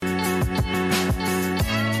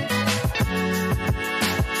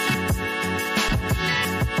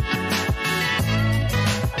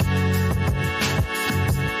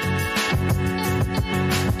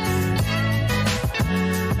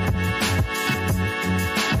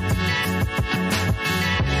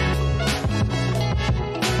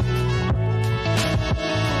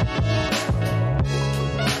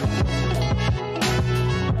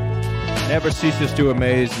Never ceases to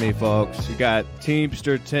amaze me, folks. You got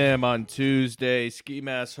Teamster Tim on Tuesday, Ski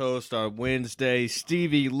Mask host on Wednesday,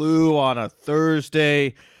 Stevie Lou on a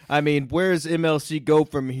Thursday. I mean, where's MLC go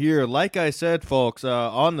from here? Like I said, folks,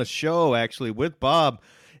 on the show, actually, with Bob,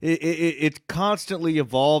 it's constantly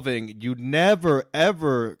evolving. You never,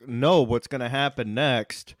 ever know what's going to happen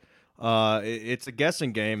next. It's a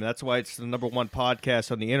guessing game. That's why it's the #1 podcast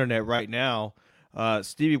on the internet right now.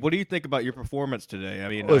 Stevie, what do you think about your performance today? I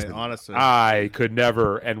mean, Listen, honestly, I could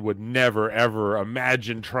never and would never, ever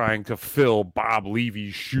imagine trying to fill Bob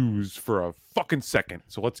Levy's shoes for a fucking second.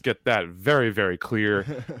 So let's get that very, very clear.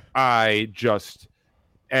 I just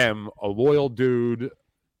am a loyal dude.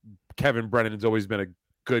 Kevin Brennan has always been a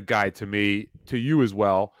good guy to me, to you as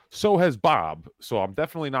well. So has Bob. So I'm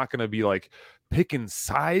definitely not going to be like picking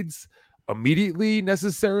sides immediately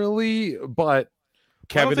necessarily, but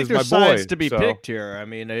Kevin is my boy. I don't think there's sides to be picked here. I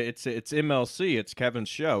mean, it's MLC. It's Kevin's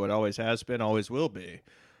show. It always has been, always will be.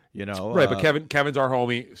 You know, right? But Kevin's our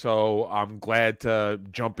homie, so I'm glad to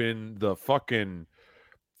jump in the fucking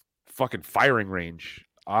firing range.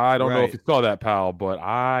 I don't know if you saw that, pal, but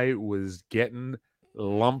I was getting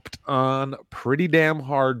lumped on pretty damn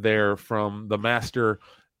hard there from the master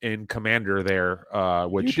and commander there,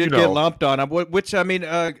 which you did get lumped on. Which I mean,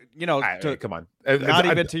 come on, not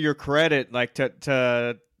even to your credit, like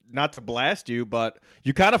to not to blast you, but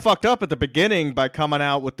you kind of fucked up at the beginning by coming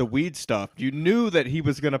out with the weed stuff. You knew that he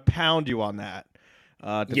was going to pound you on that.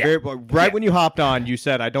 When you hopped on, you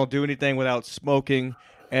said, "I don't do anything without smoking,"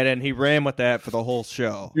 and then he ran with that for the whole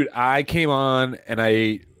show. Dude, I came on and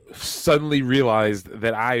I suddenly realized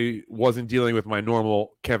that I wasn't dealing with my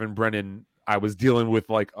normal Kevin Brennan. I was dealing with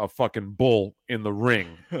like a fucking bull in the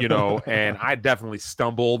ring, you know, and I definitely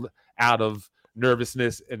stumbled out of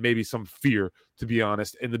nervousness and maybe some fear, to be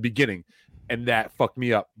honest, in the beginning. And that fucked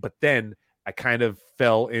me up. But then I kind of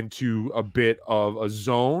fell into a bit of a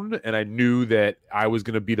zone, and I knew that I was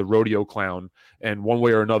going to be the rodeo clown. And one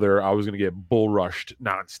way or another, I was going to get bull rushed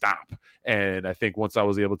nonstop. And I think once I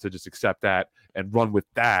was able to just accept that and run with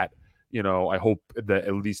that, you know, I hope that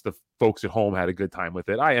at least the folks at home had a good time with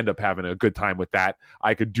it. I end up having a good time with that.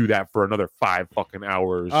 I could do that for another 5 fucking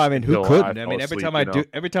hours. I mean, who couldn't? I mean, every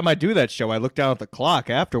time I do that show, I look down at the clock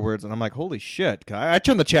afterwards, and I'm like, holy shit! I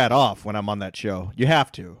turn the chat off when I'm on that show. You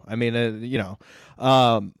have to. I mean,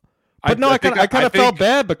 But I kind of felt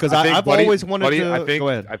bad because I've always wanted to. Go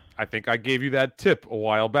ahead. I think I gave you that tip a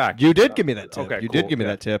while back. You did give me that tip. Okay, you did give me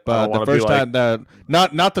that tip. The first time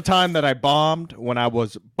not the time that I bombed when I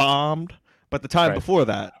was bombed, but the time before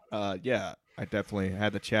that. Yeah, I definitely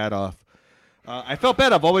had the chat off. I felt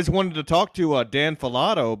bad. I've always wanted to talk to Dan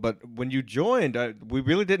Filato, but when you joined, we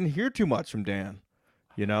really didn't hear too much from Dan.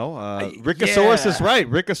 You know, Rickosaurus is right.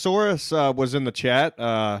 Rickosaurus was in the chat.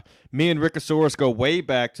 Me and Rickosaurus go way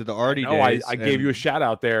back to the Artie days. I gave you a shout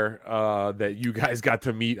out there that you guys got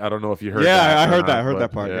to meet. I don't know if you heard that. Yeah, I heard that. I heard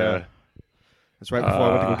that part. Yeah. That's right before I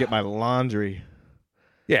went to go get my laundry.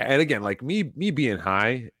 Yeah, and again, like me being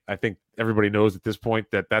high, I think everybody knows at this point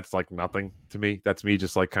that that's like nothing to me. That's me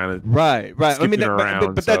just like kind of right. I mean,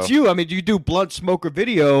 but that's you. I mean, you do blunt smoker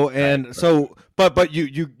video, and so but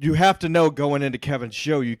you have to know going into Kevin's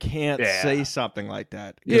show, you can't say something like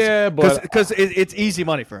that. Because it's easy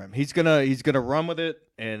money for him. He's gonna run with it,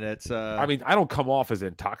 and it's. I mean, I don't come off as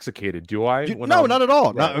intoxicated, do I? No, not at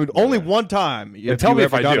all. Right. Only one time. Tell me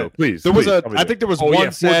if I do, please. There was I think there was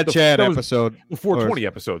one sad Chad episode, the 420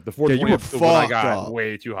 episode. The 420 episode when I got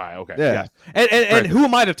way too high. Okay. Yeah. And who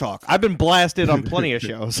am I to talk? I've been blasted on plenty of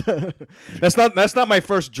shows. That's not my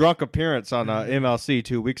first drunk appearance on MLC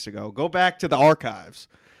 2 weeks ago. Go back to the archives.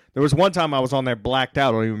 There was one time I was on there blacked out.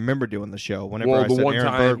 I don't even remember doing the show. Whenever I said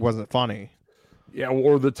Aaron Berg wasn't funny. Yeah,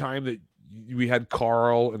 or the time that we had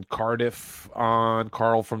Carl and Cardiff on.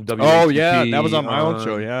 Carl from WATP. Oh yeah, that was on my own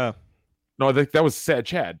show. Yeah. No, I think that was Sad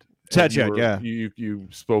Chad. Sad Chad. Yeah. You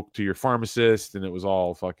spoke to your pharmacist, and it was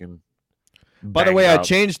all fucking. By the way, I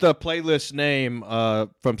changed the playlist name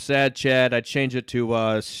from Sad Chad. I changed it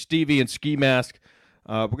to Stevie and Ski Mask.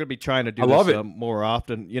 We're going to be trying to do this more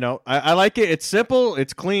often. You know, I like it. It's simple.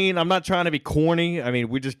 It's clean. I'm not trying to be corny. I mean,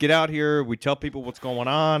 we just get out here. We tell people what's going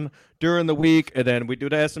on during the week, and then we do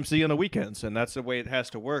the SMC on the weekends. And that's the way it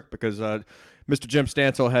has to work because Mr. Jim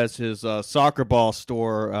Stansel has his soccer ball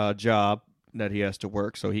store job that he has to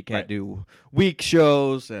work, so he can't do week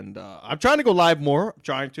shows. And I'm trying to go live more. I'm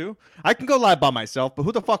trying to. I can go live by myself, but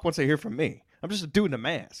who the fuck wants to hear from me? I'm just a dude in a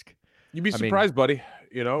mask. You'd be surprised, buddy.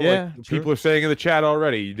 You know, like people are saying in the chat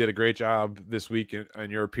already, you did a great job this week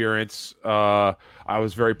in your appearance. I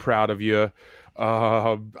was very proud of you.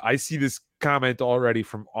 I see this comment already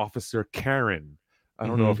from Officer Karen. I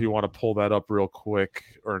don't know if you want to pull that up real quick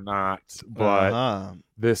or not, but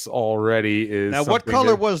this already is. Now, what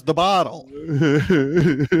color was the bottle?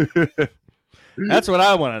 That's what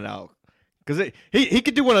I want to know. Because he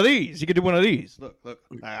could do one of these. He could do one of these. Look.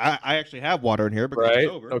 I actually have water in here because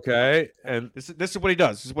it's over. Okay. And this is what he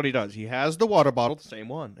does. This is what he does. He has the water bottle, the same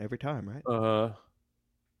one every time, right?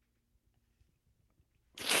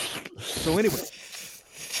 So anyway.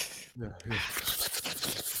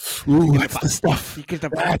 Ooh, that's the stuff.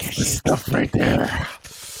 That's the stuff right there.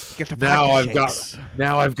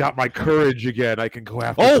 Now I've got my courage again. I can go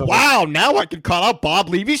after. Oh wow! Now I can call out Bob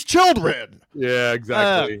Levy's children. Yeah,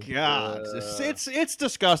 exactly. Oh God, it's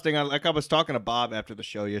disgusting. Like I was talking to Bob after the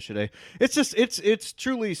show yesterday. It's just it's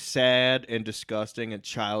truly sad and disgusting and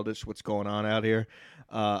childish what's going on out here.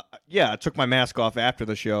 I took my mask off after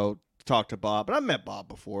the show to talk to Bob, and I met Bob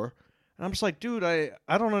before, and I'm just like, dude, I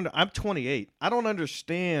don't I'm 28. I don't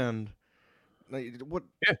understand what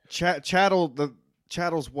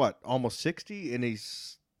Chattel's what, almost 60, and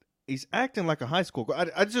he's acting like a high school girl.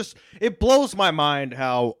 It blows my mind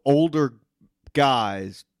how older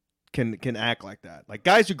guys can act like that. Like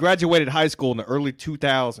guys who graduated high school in the early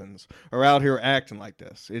 2000s are out here acting like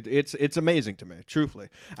this. It's amazing to me, truthfully.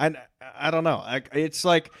 And I don't know. It's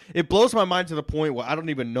like it blows my mind to the point where I don't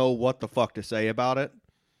even know what the fuck to say about it.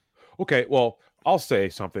 Okay, well, I'll say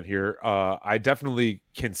something here. I definitely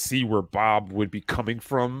can see where Bob would be coming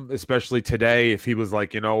from, especially today. If he was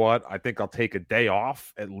like, you know what, I think I'll take a day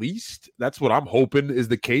off at least. That's what I'm hoping is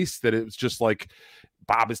the case, that it's just like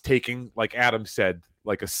Bob is taking, like Adam said,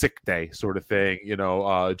 like a sick day sort of thing,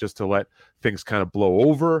 just to let things kind of blow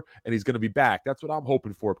over, and he's going to be back. That's what I'm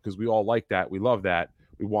hoping for, because we all like that. We love that.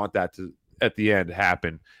 We want that to, at the end,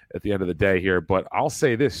 happen at the end of the day here. But I'll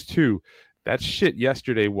say this too. That shit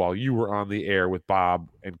yesterday while you were on the air with Bob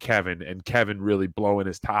and Kevin really blowing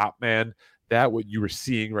his top, man, that what you were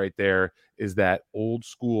seeing right there is that old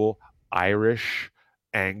school Irish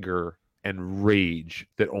anger and rage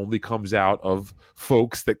that only comes out of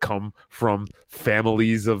folks that come from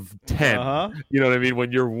families of 10. You know what I mean?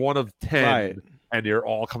 When you're one of 10, right, and you're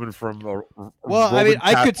all coming from a Roman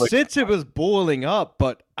I could sense it was boiling up,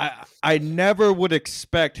 but I never would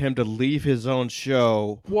expect him to leave his own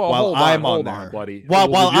show while I'm on there, buddy.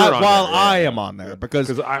 While I am on there,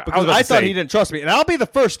 because I thought he didn't trust me, and I'll be the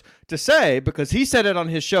first to say, because he said it on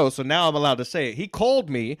his show, so now I'm allowed to say it. He called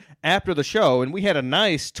me after the show, and we had a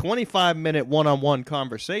nice 25-minute one-on-one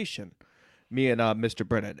conversation, me and Mr.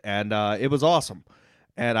 Brennan, and it was awesome.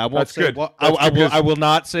 And I won't say what I will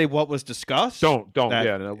not say what was discussed. Don't. I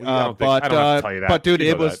don't have to tell you that. But dude,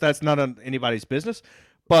 that's none of anybody's business.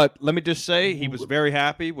 But let me just say, he was very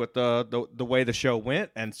happy with the way the show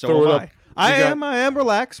went, and so am I. I am.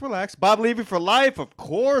 Relax. Bob Levy for life, of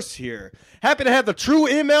course. Here, happy to have the True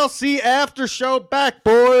MLC after show back,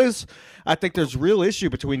 boys. I think there's real issue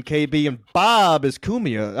between KB and Bob is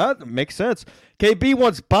Cumia. That makes sense. KB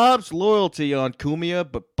wants Bob's loyalty on Cumia,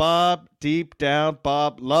 but Bob, deep down,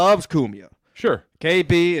 Bob loves Cumia. Sure.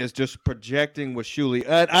 KB is just projecting with Shuli.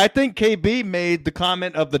 And I think KB made the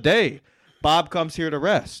comment of the day. Bob comes here to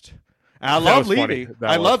rest. And I love Levy.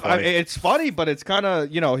 It's funny, but it's kind of,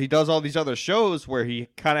 he does all these other shows where he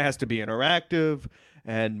kind of has to be interactive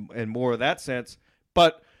and more of that sense.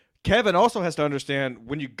 But Kevin also has to understand,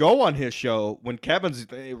 when you go on his show, when Kevin's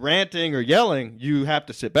ranting or yelling, you have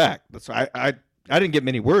to sit back. That's I didn't get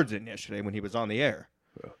many words in yesterday when he was on the air.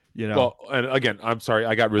 Well, and again, I'm sorry,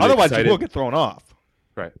 I got really excited. Otherwise, you will get thrown off.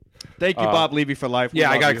 Right. Thank you, Bob Levy for life.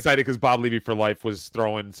 I got excited because Bob Levy for life was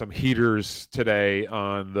throwing some heaters today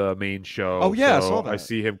on the main show. Oh yeah, so I saw that. I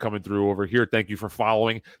see him coming through over here. Thank you for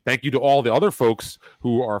following. Thank you to all the other folks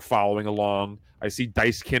who are following along. I see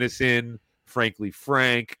Dice Kinnison, Frankly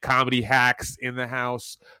Frank, Comedy Hacks in the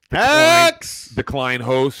house. Decline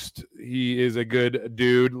host. He is a good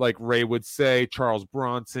dude, like Ray would say. Charles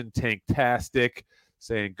Bronson, Tanktastic,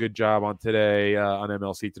 saying good job on today, on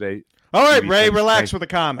MLC today. All right, Ray, relax with the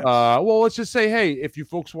comments. Well, let's just say, hey, if you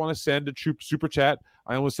folks want to send a super chat,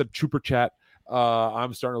 I almost said trooper chat.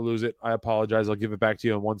 I'm starting to lose it. I apologize. I'll give it back to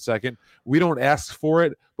you in 1 second. We don't ask for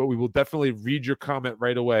it, but we will definitely read your comment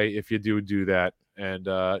right away if you do that. And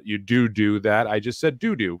you do that. I just said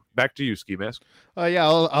do. Back to you, Ski Mask.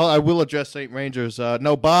 I will address St. Rangers.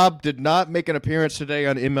 No, Bob did not make an appearance today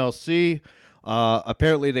on MLC.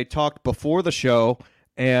 Apparently, they talked before the show,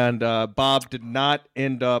 and Bob did not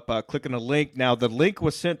end up clicking a link. Now, the link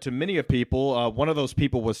was sent to many people. One of those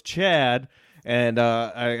people was Chad, and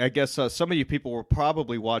I guess some of you people were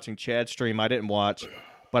probably watching Chad's stream. I didn't watch.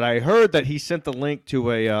 But I heard that he sent the link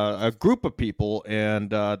to a group of people,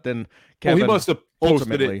 and then Kevin... Well,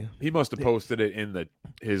 ultimately. He must have posted it in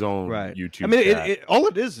his own YouTube. I mean, chat. all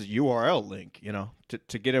it is a URL link,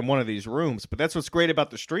 to get in one of these rooms. But that's what's great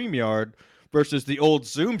about the StreamYard versus the old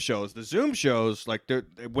Zoom shows. The Zoom shows, like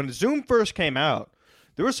when Zoom first came out,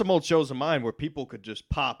 there were some old shows of mine where people could just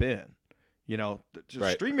pop in.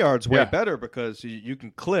 StreamYard's way better because you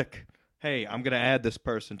can click, hey, I'm going to add this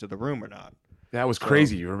person to the room or not. That was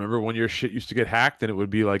crazy. You remember when your shit used to get hacked and it would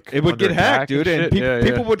be like it would get hacked, dude, and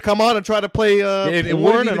people would come on and try to play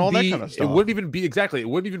porn and all that kind of stuff. It wouldn't even be It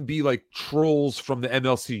wouldn't even be like trolls from the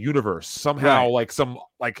MLC universe. Somehow, like some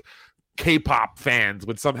like K-pop fans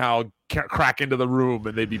would somehow crack into the room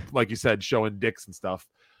and they'd be, like you said, showing dicks and stuff.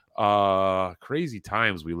 Crazy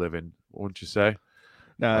times we live in, wouldn't you say?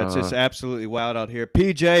 No, it's just absolutely wild out here.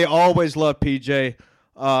 PJ, always love PJ.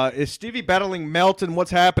 Is Stevie battling Melton?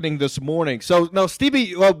 What's happening this morning? So, no,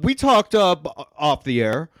 Stevie, we talked off the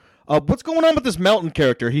air. What's going on with this Melton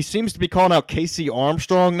character? He seems to be calling out Casey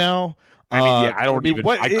Armstrong now. Can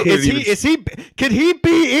he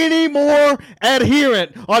be any more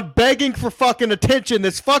adherent on begging for fucking attention?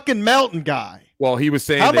 This fucking Melton guy. Well, he was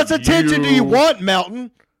saying, how much attention do you want,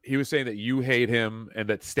 Melton? He was saying that you hate him and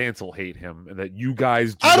that Stancil hate him and that you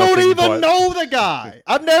guys I don't even know the guy.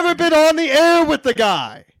 I've never been on the air with the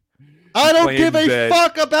guy. I don't give a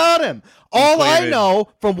fuck about him. All I know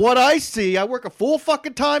from what I see, I work a full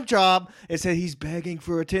fucking time job, is that he's begging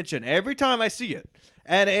for attention every time I see it.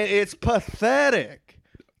 And it's pathetic.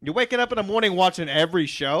 You're waking up in the morning watching every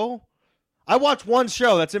show. I watch one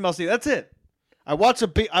show. That's MLC. That's it. I watch a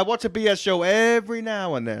BS show every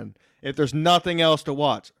now and then if there's nothing else to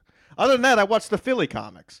watch. Other than that, I watch the Philly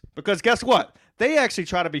comics. Because guess what? They actually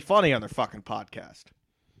try to be funny on their fucking podcast.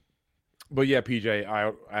 But yeah, PJ,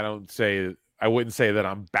 I wouldn't say that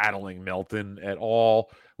I'm battling Melton at all.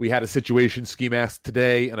 We had a situation, Ski Mask,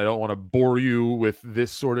 today, and I don't want to bore you with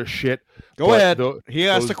this sort of shit. Go ahead. He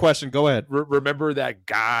asked a question. Go ahead. Remember that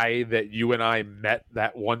guy that you and I met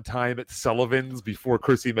that one time at Sullivan's before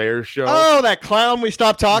Chrissy Mayer's show? Oh, that clown we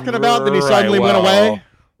stopped talking about, then he suddenly went away?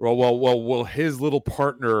 Well, his little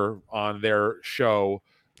partner on their show.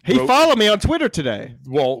 He followed me on Twitter today.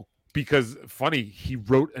 Well, because funny, he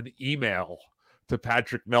wrote an email to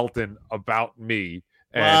Patrick Melton about me,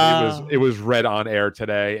 and it was read on air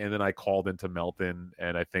today. And then I called into Melton,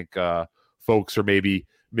 and I think folks are maybe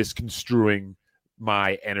misconstruing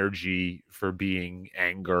my energy for being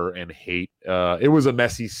anger and hate. It was a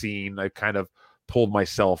messy scene. I kind of pulled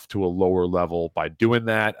myself to a lower level by doing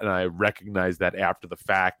that, and I recognized that after the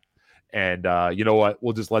fact. And you know what?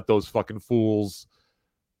 We'll just let those fucking fools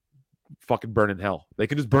fucking burn in hell. They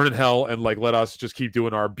can just burn in hell and like let us just keep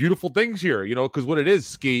doing our beautiful things here, because what it is,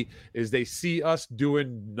 Ski, is they see us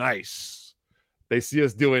doing nice. They see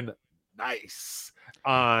us doing nice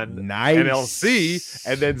on NLC,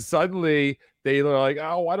 and then suddenly they're like,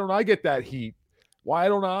 oh, why don't I get that heat?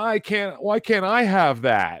 Why can't I have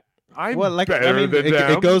that? It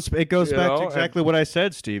goes back to exactly what I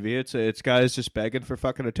said, Stevie. It's guys just begging for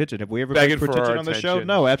fucking attention. Have we ever begged for attention on the show?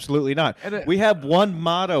 No, absolutely not. We have one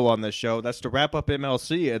motto on the show. That's to wrap up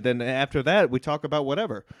MLC, and then after that, we talk about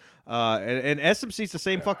whatever. And SMC's the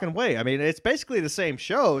same fucking way. I mean, it's basically the same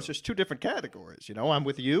show. It's just two different categories. I'm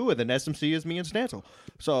with you, and then SMC is me and Stancil.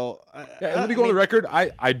 So let me go on the record.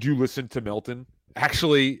 I do listen to Melton.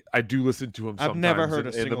 Actually, I do listen to him sometimes. I've never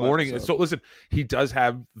heard in the morning. Episode. So listen, he does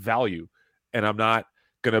have value, and I'm not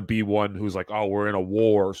gonna be one who's like, oh, we're in a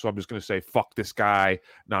war, so I'm just gonna say fuck this guy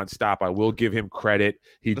nonstop. I will give him credit.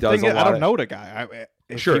 He does a lot. I don't know the guy.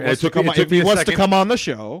 If he wants to come on the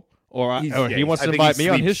show, or he wants to invite me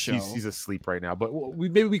on his show, he's asleep right now. But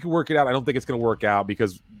maybe we can work it out. I don't think it's gonna work out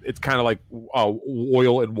because it's kind of like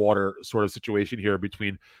oil and water sort of situation here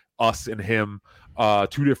between us and him.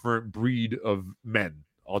 Two different breed of men.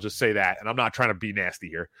 I'll just say that. And I'm not trying to be nasty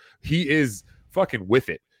here. He is fucking with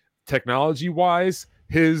it. Technology wise,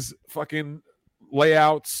 his fucking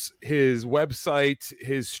layouts, his website,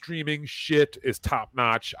 his streaming shit is top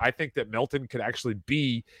notch. I think that Melton could actually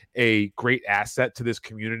be a great asset to this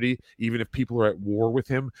community, even if people are at war with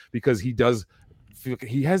him, because he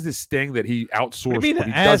has this thing that he outsourced. I mean,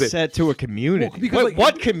 an asset to a community. Well,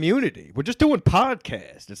 what community? We're just doing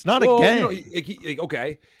podcasts. It's not a game.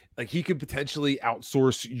 Okay. Like he could potentially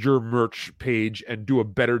outsource your merch page and do a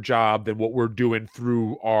better job than what we're doing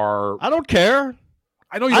through our. I don't care.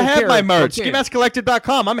 I know you don't care. I have my merch.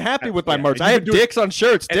 SkiMaskCollected.com. I'm happy with my merch. I have dicks on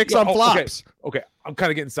shirts, dicks on flops. Okay. I'm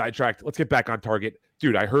kind of getting sidetracked. Let's get back on target.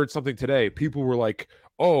 Dude, I heard something today. People were like,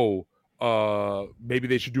 oh, maybe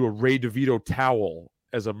they should do a Ray DeVito towel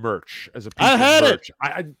as a merch, as a piece of merch.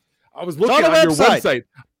 I was looking on your website.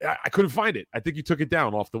 I couldn't find it. I think you took it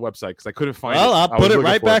down off the website because I couldn't find it. Well, I'll put it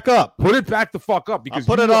right back up. Put it back the fuck up because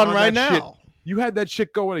I'll put it on right now. Shit. You had that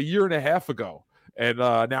shit going a year and a half ago. And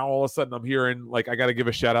now all of a sudden I'm hearing, like, I got to give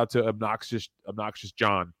a shout out to Obnoxious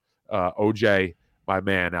John, OJ, my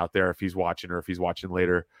man out there, if he's watching or if he's watching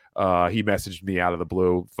later. He messaged me out of the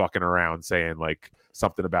blue, fucking around, saying like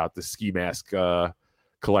something about the Ski Mask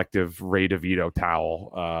collective Ray DeVito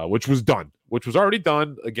towel, which was already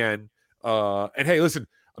done again. And hey, listen,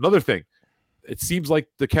 another thing, it seems like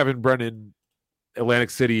the Kevin Brennan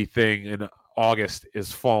Atlantic City thing in August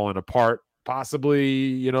is falling apart.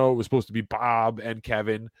 Possibly, it was supposed to be Bob and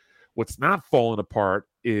Kevin. What's not falling apart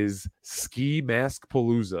is Ski Mask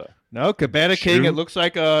Palooza. No, Cabana King, it looks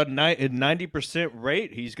like a 90%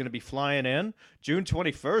 rate. He's going to be flying in June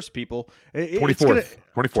 21st, people.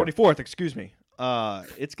 24th, excuse me.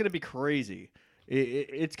 It's going to be crazy.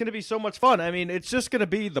 It's going to be so much fun. I mean, it's just going to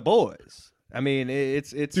be the boys. I mean,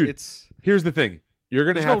 Dude, here's the thing. You're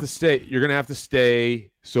going to have to stay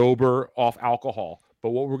sober off alcohol.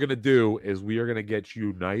 But what we're going to do is we are going to get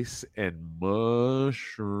you nice and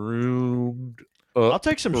mushroomed up. I'll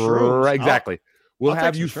take some shrooms. Exactly. We'll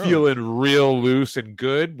have you feeling real loose and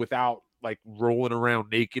good without like rolling around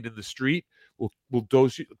naked in the street. We'll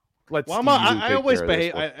dose you. I always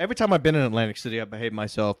behave. Every time I've been in Atlantic City, I behave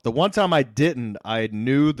myself. The one time I didn't, I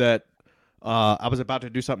knew that I was about to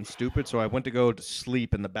do something stupid, so I went to go to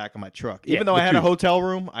sleep in the back of my truck. Even though I had a hotel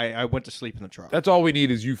room, I went to sleep in the truck. That's all we need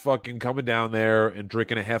is you fucking coming down there and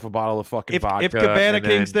drinking a half a bottle of fucking vodka. If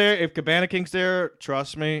Cabana King's there,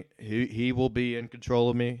 trust me, he will be in control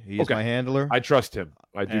of me. He's my handler. I trust him.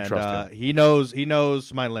 I do trust him. He knows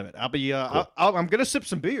my limit. I'll be cool. I'm gonna sip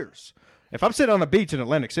some beers. If I'm sitting on the beach in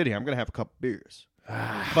Atlantic City, I'm gonna have a couple beers.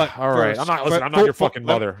 But all right, I'm not your fucking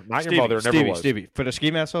mother. Not your mother. Never was. Stevie, for the Ski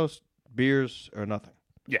Mask host, beers or nothing.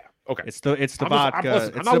 Yeah. Okay. It's the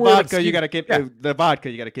vodka. It's the vodka you got to keep. The vodka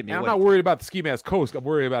you got to keep me away. I'm not worried about the Ski Mask host. I'm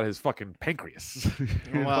worried about his fucking pancreas.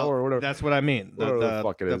 Well, that's what I mean.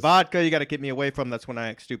 The vodka you got to keep me away from. That's when I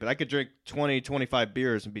act stupid. I could drink 20, 25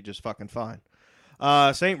 beers and be just fucking fine.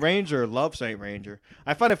 St. Ranger, love St. Ranger.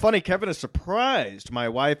 I find it funny. Kevin is surprised my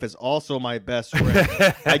wife is also my best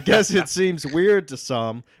friend. I guess it seems weird to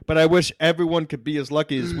some, but I wish everyone could be as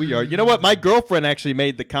lucky as we are. You know what? My girlfriend actually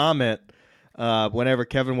made the comment whenever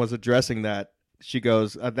Kevin was addressing that. She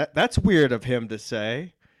goes, that's weird of him to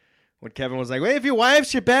say. When Kevin was like, wait, if your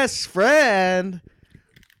wife's your best friend.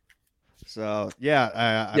 So,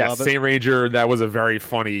 I love it. St. Ranger, that was a very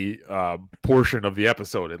funny portion of the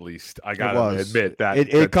episode, at least. I got to admit that.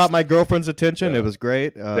 It caught my girlfriend's attention. It was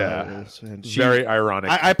great. Very ironic.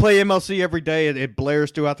 I play MLC every day. It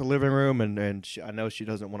blares throughout the living room, and I know she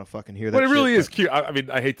doesn't want to fucking hear that. But it really is cute. I mean,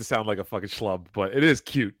 I hate to sound like a fucking schlub, but it is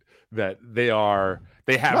cute that they have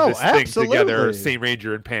this thing together, St.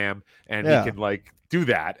 Ranger and Pam, and he can like do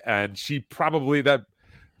that. And she probably they're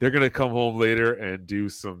going to come home later and do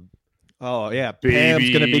some. Oh, yeah.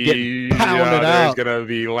 Pam's going to be getting pounded out. There's going to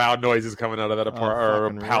be loud noises coming out of that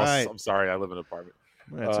apartment or house. Right. I'm sorry, I live in an apartment.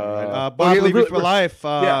 That's all right. Bob Levy for life.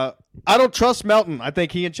 I don't trust Melton. I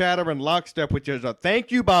think he and Chad are in lockstep with each other.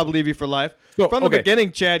 Thank you, Bob Levy for life. From the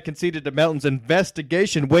beginning, Chad conceded to Melton's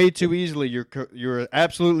investigation way too easily. You're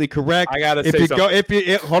absolutely correct. I gotta say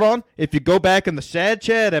something. Hold on. If you go back in the Sad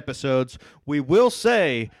Chad episodes, we will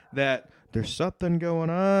say that there's something going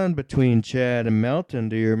on between Chad and Melton.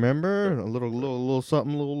 Do you remember? A little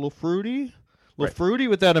something, a little fruity? Fruity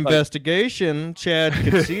with that investigation. Chad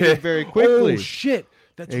conceded very quickly. Oh, shit.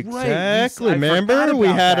 That's exactly. Right. Remember? We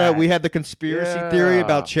had the conspiracy theory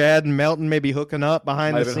about Chad and Melton maybe hooking up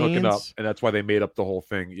behind the scenes. Hooking up, and that's why they made up the whole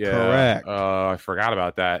thing. Yeah. Correct. I forgot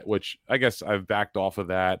about that, which I guess I've backed off of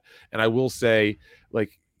that. And I will say,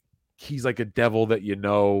 like, he's like a devil that you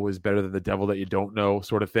know is better than the devil that you don't know,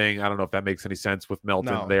 sort of thing. I don't know if that makes any sense with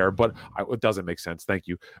Melton there, but it doesn't make sense. Thank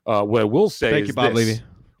you. What I will say Thank you, Bob Levy.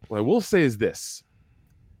 What I will say is this.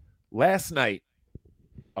 Last night,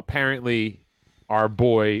 apparently, our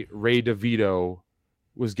boy Ray DeVito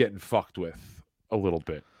was getting fucked with a little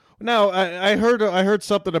bit. Now, I heard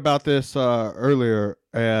something about this earlier,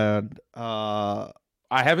 and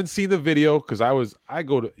I haven't seen the video because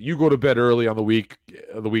you go to bed early on the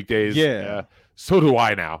weekdays. Yeah. So do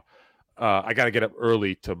I now. I got to get up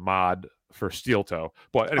early to mod for Steel Toe.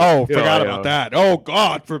 But anyway, forgot about that. Oh,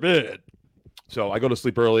 God forbid. So I go to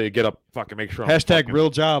sleep early, get up, fucking make sure. Hashtag real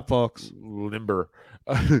job, folks. Limber.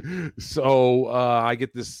 So I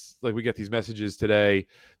get this, like, we get these messages today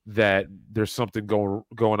that there's something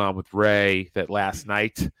going on with Ray, that last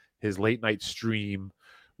night his late night stream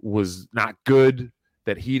was not good,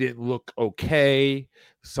 that he didn't look okay,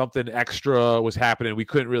 something extra was happening. We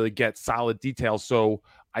couldn't really get solid details, so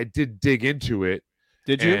I did dig into it.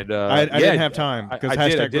 Did you? And, I didn't have time because I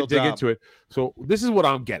did dig into it. So this is what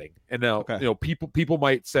I'm getting, and now people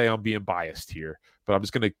might say I'm being biased here, but I'm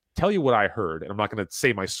just going to tell you what I heard, and I'm not going to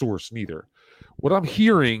say my source neither. What I'm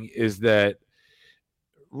hearing is that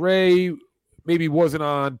Ray maybe wasn't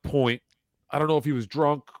on point. I don't know if he was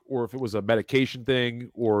drunk or if it was a medication thing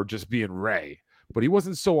or just being Ray, but he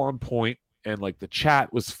wasn't so on point, and like the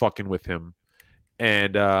chat was fucking with him.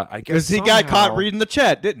 And I guess he got caught reading the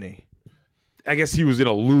chat, didn't he? I guess he was in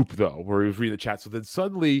a loop though, where he was reading the chat. So then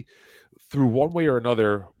suddenly, through one way or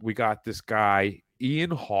another, we got this guy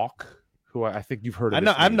Ian Hawk, who I think you've heard of.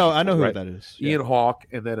 I know who that is. Ian Hawk,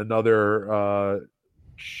 and then another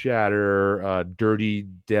chatter, Dirty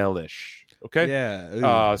Delish. Okay.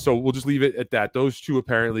 Yeah. So we'll just leave it at that. Those two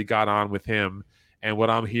apparently got on with him. And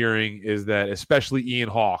what I'm hearing is that especially Ian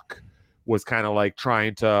Hawk was kind of like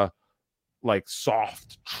trying to like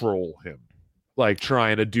soft troll him. Like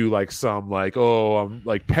trying to do like some like, oh, I'm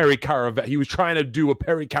like Perry Caravello. He was trying to do a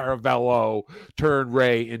Perry Caravello, turn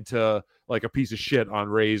Ray into like a piece of shit on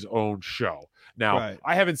Ray's own show. Now,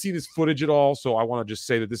 I haven't seen this footage at all, so I want to just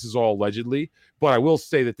say that this is all allegedly. But I will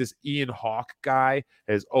say that this Ian Hawk guy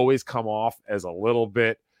has always come off as a little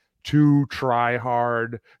bit too try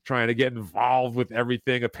hard, trying to get involved with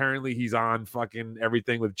everything. Apparently, he's on fucking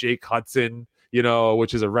everything with Jake Hudson, you know,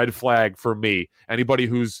 which is a red flag for me. Anybody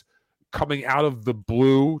who's coming out of the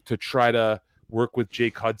blue to try to work with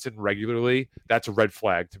Jake Hudson regularly, that's a red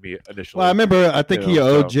flag to me initially. Well, I think he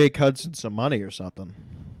owed Jake Hudson some money or something.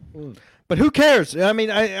 But who cares? I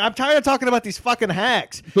mean, I'm tired of talking about these fucking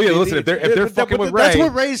hacks. But yeah, listen, if they're fucking with Ray, that's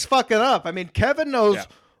what Ray's fucking up. I mean, Kevin knows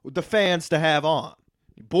the fans to have on.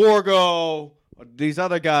 Borgo, these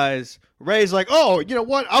other guys. Ray's like, oh, you know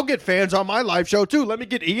what? I'll get fans on my live show too. Let me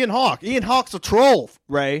get Ian Hawk. Ian Hawk's a troll,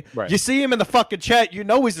 Ray. Right. You see him in the fucking chat. You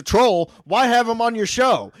know he's a troll. Why have him on your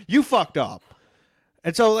show? You fucked up.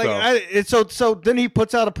 And so, so then he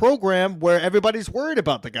puts out a program where everybody's worried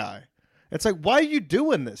about the guy. It's like, why are you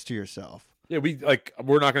doing this to yourself? Yeah,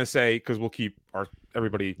 we're not going to say because we'll keep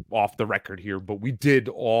everybody off the record here, but we did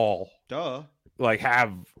all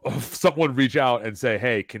have someone reach out and say,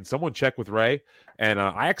 hey, can someone check with Ray? And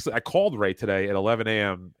I called Ray today at 11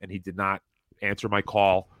 a.m. and he did not answer my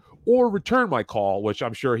call or return my call, which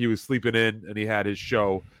I'm sure he was sleeping in and he had his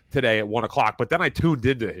show today at 1 o'clock. But then I tuned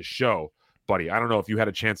into his show, buddy. I don't know if you had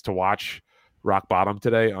a chance to watch Rock Bottom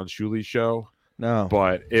today on Shuli's show. No.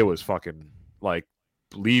 But it was fucking like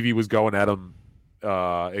Levy was going at him.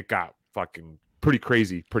 It got fucking pretty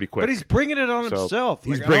crazy pretty quick. But he's bringing it on himself.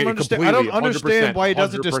 He's bringing it completely. I don't understand why he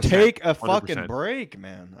doesn't just take a fucking 100%. Break,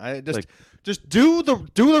 man. Just do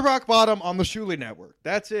the Rock Bottom on the Shuli Network.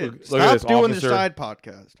 That's it. Stop doing the side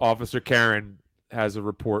podcast. Officer Karen has a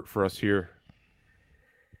report for us here.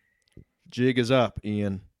 Jig is up,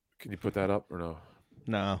 Ian. Can you put that up or no?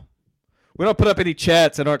 No. We don't put up any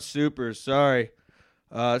chats that aren't supers. Sorry.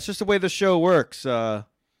 It's just the way the show works. All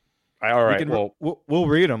right. We'll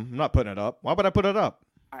read them. I'm not putting it up. Why would I put it up?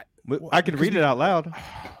 I can read it out loud.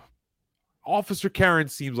 Officer Karen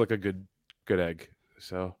seems like a good egg.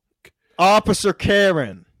 So, Officer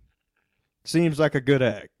Karen seems like a good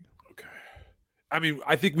egg. Okay. I mean,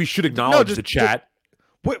 I think we should acknowledge the chat.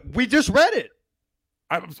 We just read it.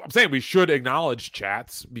 I'm saying we should acknowledge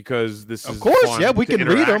chats because this is of course, yeah, we can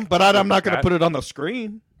read them, but I'm not going to put it on the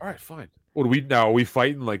screen. All right, fine. What do we now? Are we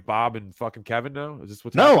fighting like Bob and fucking Kevin now? Is this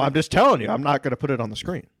what's No, happening? I'm just telling you. I'm not going to put it on the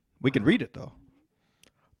screen. We can read it though.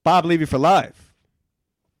 Bob Levy for life.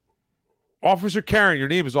 Officer Karen, your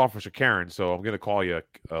name is Officer Karen, so I'm going to call you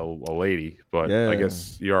a lady, but I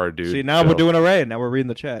guess you are a dude. See, now we're doing a raid. Now we're reading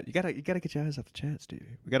the chat. You gotta get your eyes off the chat,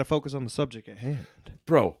 Stevie. We got to focus on the subject at hand,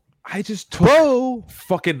 bro. I just took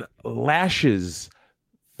fucking lashes,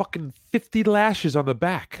 fucking 50 lashes on the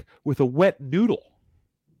back with a wet noodle.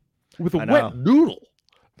 Wet noodle.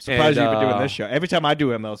 I'm surprised you've been doing this show. Every time I do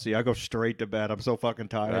MLC, I go straight to bed. I'm so fucking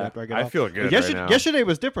tired after I get off. I feel good right now. Yesterday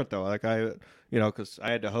was different though. Like because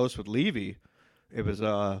I had to host with Levy. It was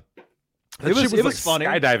it was funny.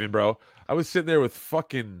 Skydiving, bro. I was sitting there with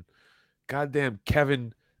fucking goddamn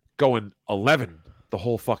Kevin going 11 the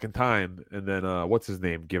whole fucking time, and then what's his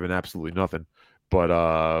name giving absolutely nothing,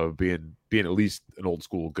 but being at least an old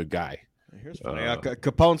school good guy. Here's funny.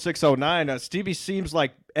 Capone 609. Stevie seems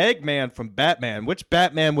like Eggman from Batman. Which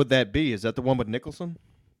Batman would that be? Is that the one with Nicholson?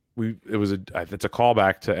 It's a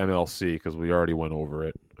callback to MLC because we already went over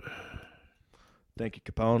it. Thank you,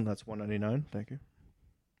 Capone. That's $1.99. Thank you.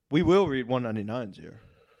 We will read $1.99s here.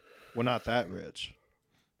 We're not that rich.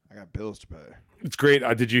 I got bills to pay. It's great.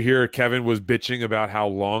 Did you hear Kevin was bitching about how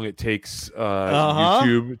long it takes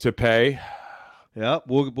YouTube to pay? Yeah,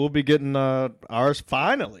 we'll be getting ours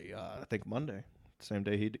finally. I think Monday, same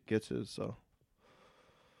day he gets his. So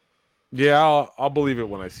yeah, I'll believe it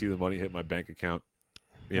when I see the money hit my bank account.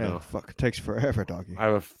 You know, fuck, it takes forever, doggy. I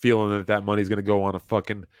have a feeling that money's gonna go on a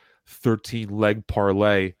fucking 13-leg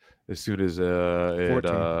parlay as soon as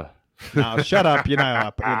it. No, shut up. You're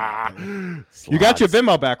not. You got your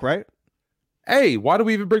Venmo back, right? Hey, why do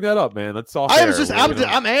we even bring that up, man? That's all fair.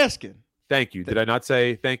 I'm asking. Thank you. Did I not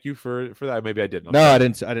say thank you for that? Maybe I didn't. No, I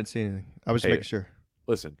didn't see anything. I was just making sure.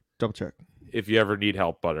 Listen, double check. If you ever need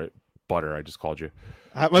help, butter. I just called you.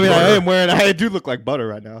 I do look like butter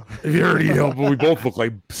right now. If you ever need help, we both look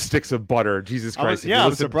like sticks of butter. Jesus Christ!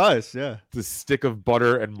 I'm surprised. Yeah, the stick of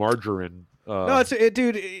butter and margarine. No,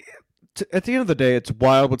 dude. At the end of the day, it's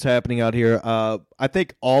wild what's happening out here. I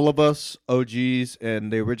think all of us OGs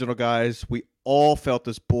and the original guys, we all felt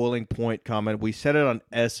this boiling point coming. We said it on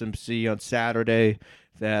SMC on Saturday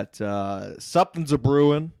that something's a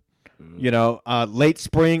brewing. You know, late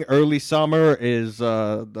spring, early summer is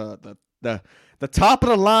the top of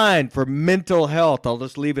the line for mental health. I'll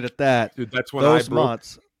just leave it at that. Dude, that's when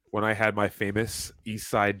when I had my famous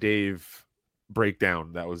Eastside Dave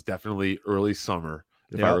breakdown. That was definitely early summer.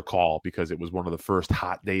 If I recall, because it was one of the first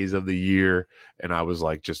hot days of the year, and I was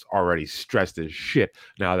like just already stressed as shit.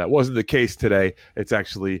 Now, that wasn't the case today. It's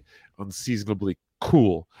actually unseasonably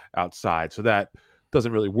cool outside, so that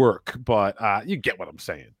doesn't really work, but you get what I'm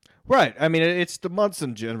saying. Right. I mean, it's the months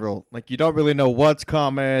in general. Like, you don't really know what's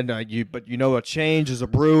coming, but you know a change is a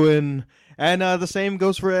brewing, and the same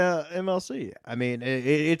goes for MLC. I mean,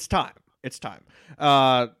 it's time. It's time.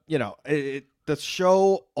 The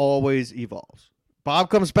show always evolves.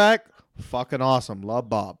 Bob comes back, fucking awesome. Love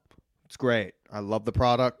Bob. It's great. I love the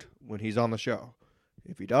product when he's on the show.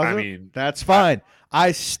 If he doesn't, that's fine.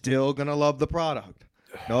 I still gonna love the product.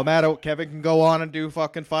 No matter what, Kevin can go on and do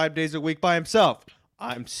fucking 5 days a week by himself.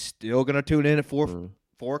 I'm still gonna tune in at 4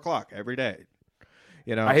 o'clock every day.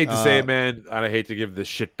 You know, I hate to say it, man, and I hate to give the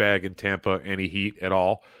shitbag in Tampa any heat at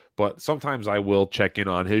all, but sometimes I will check in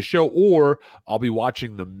on his show, or I'll be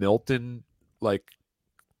watching the Milton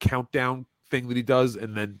countdown thing that he does,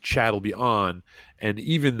 and then Chad will be on, and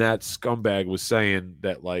even that scumbag was saying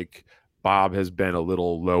that Bob has been a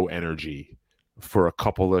little low energy for a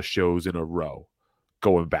couple of shows in a row,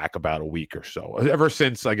 going back about a week or so, ever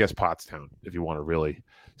since I guess Pottstown, if you want to really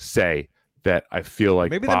say that. I feel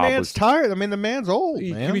like maybe Bob the man's tired. I mean, the man's old.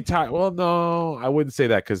 He could be tired. Well, no, I wouldn't say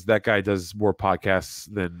that, because that guy does more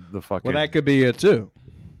podcasts than the fucking. Well, that could be it too.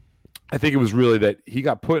 I think it was really that he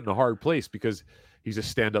got put in a hard place because he's a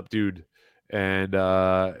stand-up dude. And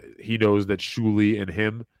he knows that Shuli and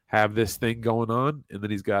him have this thing going on. And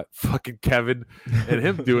then he's got fucking Kevin and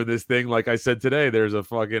him doing this thing. Like I said today, there's a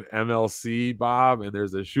fucking MLC Bob and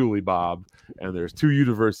there's a Shuli Bob. And there's two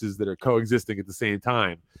universes that are coexisting at the same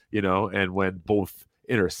time, you know. And when both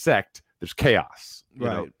intersect, there's chaos.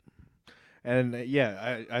 Right. Know? And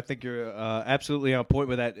I think you're absolutely on point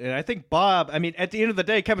with that. And I think Bob, I mean, at the end of the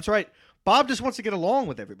day, Kevin's right. Bob just wants to get along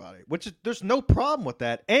with everybody, which is, there's no problem with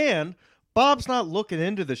that. And Bob's not looking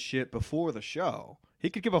into the shit before the show. He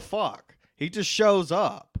could give a fuck. He just shows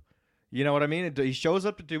up. You know what I mean? He shows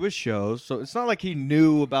up to do his shows. So it's not like he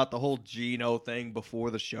knew about the whole Gino thing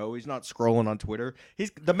before the show. He's not scrolling on Twitter.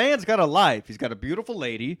 The man's got a life. He's got a beautiful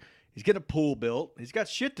lady. He's getting a pool built. He's got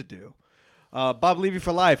shit to do. Bob Levy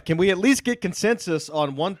for life. Can we at least get consensus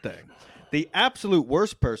on one thing? The absolute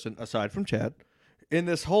worst person, aside from Chad, in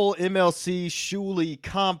this whole MLC, Shuli,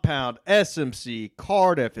 Compound, SMC,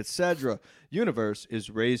 Cardiff, etc. universe is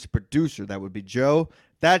Ray's producer. That would be Joe.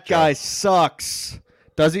 That guy sucks.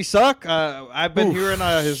 Does he suck? I've been hearing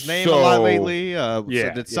his name a lot lately. So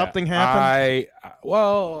did something happen?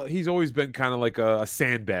 Well, he's always been kind of like a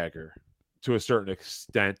sandbagger to a certain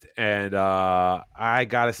extent. And I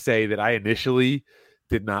got to say that I initially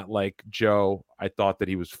did not like Joe. I thought that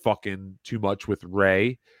he was fucking too much with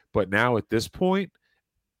Ray. But now at this point,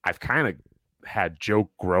 I've kind of had Joe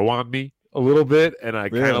grow on me a little bit, and I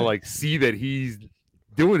kind of see that he's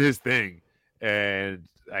doing his thing, and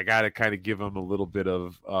I got to kind of give him a little bit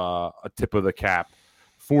of a tip of the cap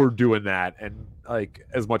for doing that. And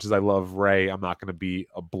as much as I love Ray, I'm not going to be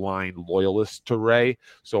a blind loyalist to Ray.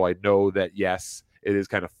 So I know that, yes, it is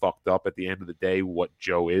kind of fucked up at the end of the day what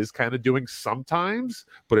Joe is kind of doing sometimes,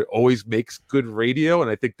 but it always makes good radio.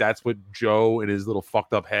 And I think that's what Joe in his little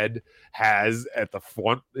fucked up head has at the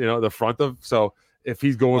front, the front of. So if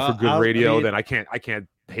he's going for good radio, then I can't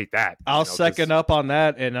hate that. I'll second up on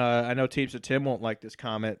that. And I know Teams of Tim won't like this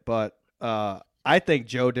comment, but I think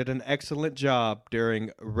Joe did an excellent job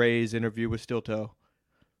during Ray's interview with Steel Toe.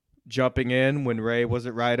 Jumping in when Ray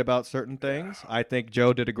wasn't right about certain things. I think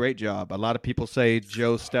Joe did a great job. A lot of people say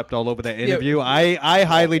Joe stepped all over that interview. I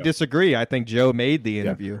highly disagree. I think Joe made the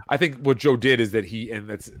interview. I think what Joe did is that and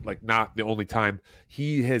that's like not the only time,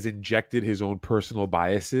 he has injected his own personal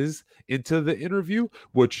biases into the interview,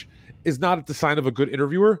 which is not the sign of a good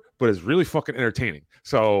interviewer, but is really fucking entertaining.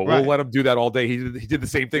 So we'll let him do that all day. He did the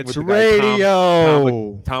same thing with the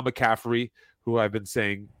radio. Guy, Tom McCaffrey, who I've been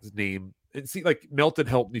saying his name. And see, like, Melton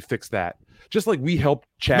helped me fix that. Just like we helped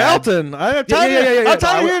Chad. Melton. I'm tired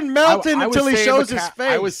of hearing Melton until he shows his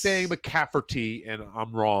face. I was saying McCafferty, and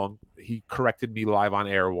I'm wrong. He corrected me live on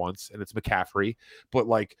air once, and it's McCaffrey. But,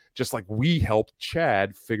 like, just like we helped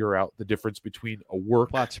Chad figure out the difference between a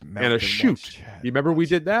work and a shoot. You remember we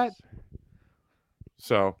did that?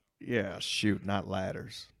 So. Yeah, shoot, not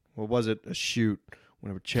ladders. What was it? A shoot.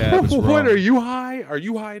 Whenever Chad was wrong. What, are you high? Are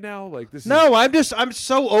you high now? Like this? No, I'm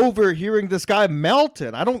so over hearing this guy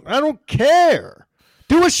Melton. I don't care.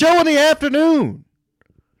 Do a show in the afternoon.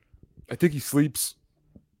 I think he sleeps.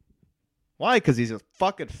 Why? Because he's a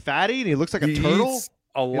fucking fatty and he looks like a turtle.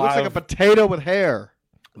 He looks like a potato with hair.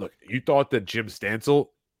 Look, you thought that Jim Stansel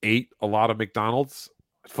ate a lot of McDonald's?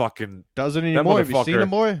 Fucking doesn't anymore. Have you seen him,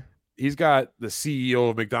 boy? He's got the CEO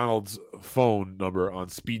of McDonald's phone number on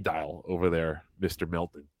speed dial over there, Mr.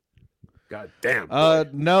 Melton. God damn.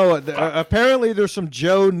 No, apparently there's some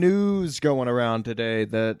Joe news going around today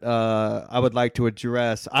that I would like to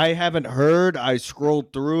address. I haven't heard. I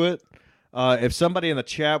scrolled through it. If somebody in the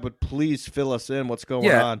chat would please fill us in what's going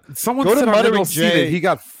on. Someone said on MLC that he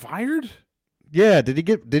got fired? Yeah,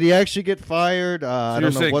 did he actually get fired? I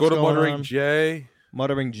don't know what's going on. Go to Muttering Jay.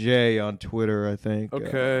 Muttering Jay on Twitter, I think.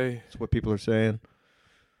 Okay. That's what people are saying.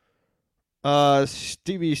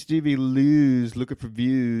 Stevie Lose, looking for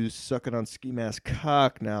views, sucking on Ski Mask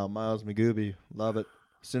cock now. Miles Magooby, love it.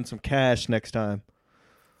 Send some cash next time.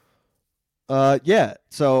 Yeah,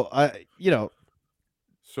 so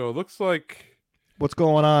So it looks like... What's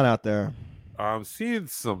going on out there? I'm seeing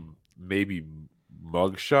some maybe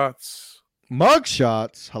mugshots.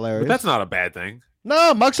 Mugshots? Hilarious. But that's not a bad thing.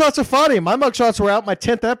 No, mugshots are funny. My mugshots were out my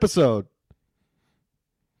 10th episode.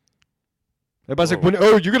 Everybody's like,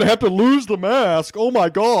 you're going to have to lose the mask. Oh, my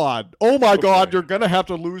God. Oh, my God, you're going to have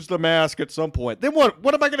to lose the mask at some point. Then what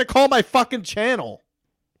am I going to call my fucking channel?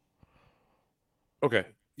 Okay.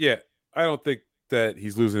 Yeah, I don't think that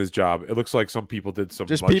he's losing his job. It looks like some people did some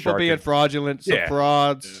just people being fraudulent, some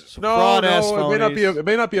frauds, some fraud-ass phonies. It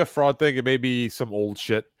may not be a fraud thing. It may be some old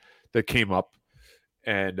shit that came up.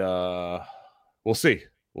 And we'll see.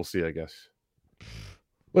 We'll see, I guess.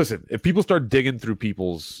 Listen, if people start digging through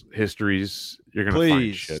people's histories, you're going to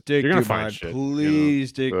find shit. You're going to find shit.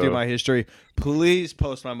 Please dig through my history. Please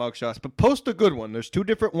post my mugshots, but post a good one. There's two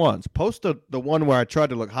different ones. Post the one where I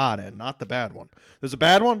tried to look hot in, not the bad one. There's a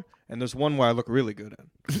bad one, and there's one where I look really good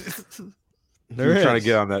in. You're trying to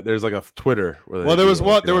get on that. There's like a Twitter. Well, there was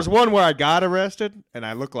one. There was one where I got arrested, and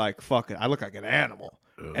I look like I look like an animal.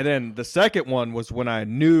 And then the second one was when I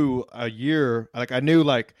knew a year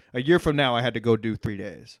from now I had to go do 3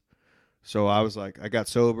 days. So I was like, I got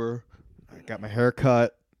sober, I got my hair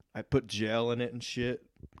cut, I put gel in it and shit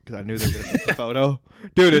because I knew they were gonna take the photo.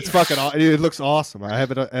 Dude, it's fucking. It looks awesome. I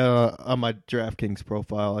have it on my DraftKings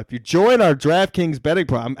profile. If you join our DraftKings betting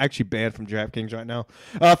profile, I'm actually banned from DraftKings right now.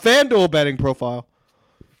 FanDuel betting profile.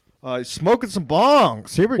 Smoking some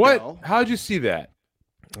bongs. Here we go. How'd you see that?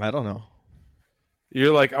 I don't know.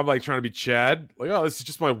 You're like, I'm like trying to be Chad. Like, oh, this is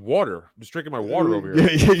just my water. I'm just drinking my water over here.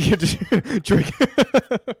 Yeah, you just drink.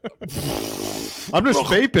 I'm just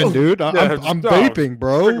vaping, dude. I'm vaping,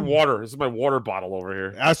 bro. Drinking water. This is my water bottle over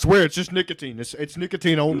here. I swear, it's just nicotine. It's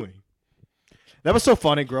nicotine only. That was so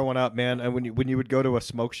funny growing up, man. And when you would go to a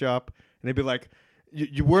smoke shop and they'd be like,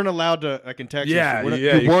 you weren't allowed to, like in Texas,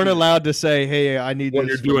 you weren't allowed to say, hey, I need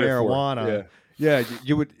this for marijuana. Yeah,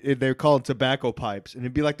 you would. They call it tobacco pipes, and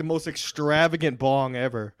it'd be like the most extravagant bong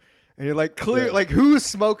ever. And you're like, like who's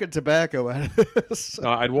smoking tobacco out of this?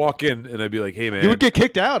 I'd walk in and I'd be like, hey man, you would get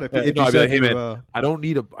kicked out if you I'd be like, hey man, I don't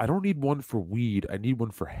need one for weed. I need one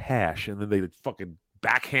for hash. And then they would fucking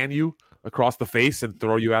backhand you across the face and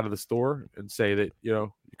throw you out of the store and say that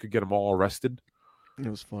you could get them all arrested. It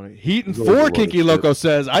was funny. Heat and 4 Kinky Loco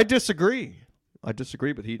says, I disagree. I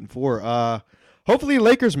disagree with Heat and 4. Hopefully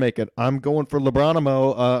Lakers make it. I'm going for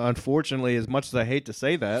LeBronimo. Unfortunately, as much as I hate to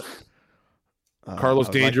say that. Carlos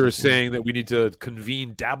Danger is saying that we need to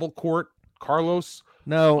convene Dabble Court. Carlos?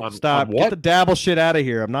 No, stop. Get the dabble shit out of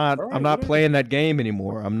here. I'm not playing that game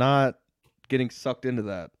anymore. I'm not getting sucked into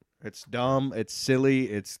that. It's dumb. It's silly.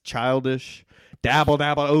 It's childish. Dabble,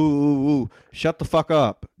 dabble, ooh. Shut the fuck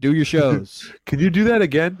up. Do your shows. Can you do that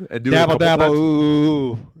again? And do dabble, it a dabble, times?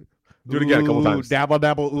 ooh. Do it again a couple times. Dabble,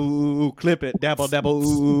 dabble, ooh. Clip it. Dabble, dabble,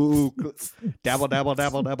 ooh. Dabble, dabble,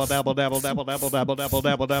 dabble, dabble, dabble, dabble, dabble, dabble, dabble, dabble,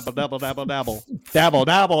 dabble, dabble, dabble, dabble, dabble. Dabble,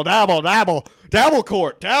 dabble, dabble, dabble. Dabble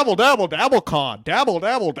court. Dabble, dabble, dabble con. Dabble,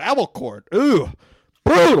 dabble, dabble court. Ooh.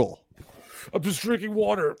 Brutal. I'm just drinking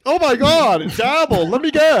water. Oh my God, Dabble. Let me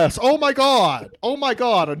guess. Oh my God.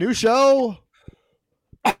 A new show?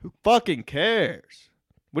 Who fucking cares?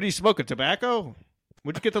 What are you smoking? Tobacco?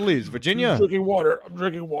 Where'd you get the leaves? Virginia? I'm drinking water.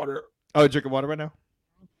 Oh, you're drinking water right now?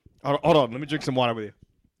 Hold on. Let me drink some water with you.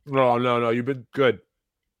 No. You've been good.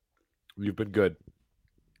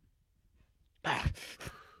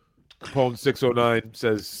 Capone 609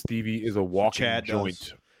 says Stevie is a walking joint.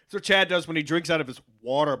 That's what Chad does when he drinks out of his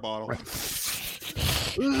water bottle.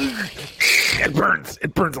 It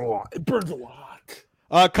burns a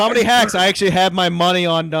lot. Comedy Hacks, I actually have my money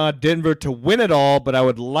on Denver to win it all, but I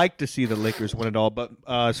would like to see the Lakers win it all. But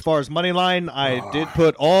as far as money line, I did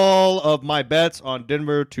put all of my bets on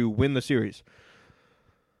Denver to win the series.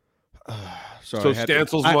 So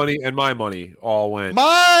Stansel's money and my money all went.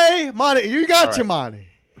 My money. You got your money.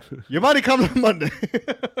 Your money comes on Monday.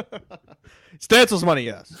 Stansel's money,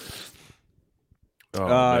 yes.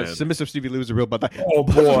 Submissive Stevie Lou is a real butt. Oh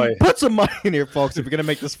boy, put some money in here, folks. If you're gonna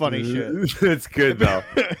make this funny shit, it's good though.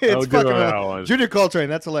 It's fucking that one. Junior Coltrane,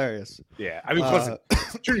 that's hilarious. Yeah, I mean, listen,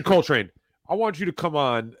 Junior Coltrane. I want you to come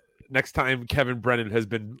on next time Kevin Brennan has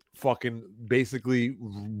been fucking basically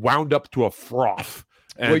wound up to a froth.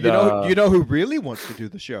 And, well, you know who really wants to do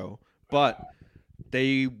the show, but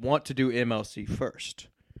they want to do MLC first.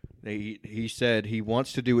 He said he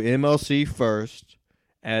wants to do MLC first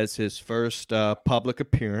as his first public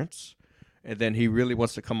appearance, and then he really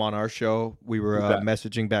wants to come on our show. We were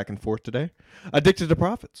messaging back and forth today. Addicted to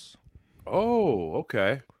Profits. Oh,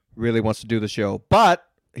 okay. Really wants to do the show, but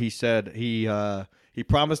he said he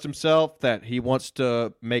promised himself that he wants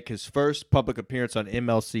to make his first public appearance on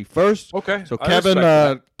MLC first. Okay. So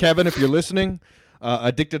Kevin, if you're listening,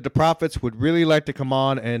 Addicted to Profits would really like to come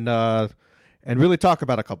on and really talk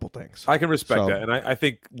about a couple things. I can respect that. And I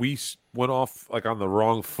think we went off like on the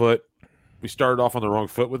wrong foot. We started off on the wrong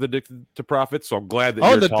foot with Addicted to Profits, so I'm glad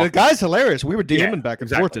that the guy's hilarious. We were DMing back and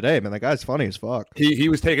forth today, man. That guy's funny as fuck. He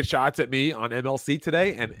was taking shots at me on MLC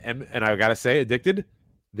today, and I got to say, Addicted,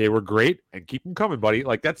 they were great, and keep them coming, buddy.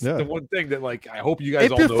 Like, that's the one thing that, like, I hope you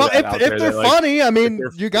guys all know if they're funny, I mean,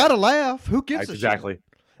 you got to laugh. Who gives a shit? Exactly.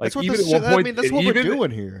 Like, that's what we're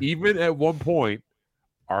doing here. Even at one point,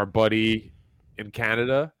 our buddy in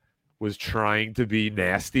Canada was trying to be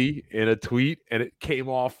nasty in a tweet, and it came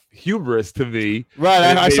off humorous to me. Right,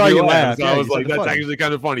 I saw you laugh. So I was like, that's actually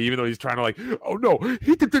kind of funny, even though he's trying to like, oh no,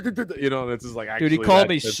 you know, this is like actually. Dude, he called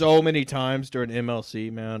me so many times during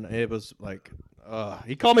MLC, man. It was like,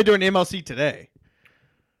 he called me during MLC today.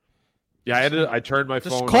 Yeah, I turned my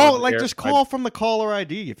phone. Just call from the caller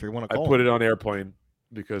ID if you want to call. I put it on airplane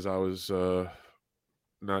because I was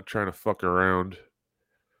not trying to fuck around.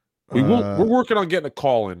 We're working on getting a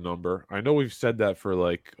call-in number. I know we've said that for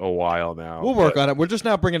like a while now. We'll work on it. We're just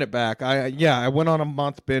now bringing it back. I went on a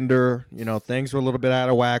month bender. You know, things were a little bit out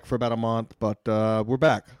of whack for about a month, but we're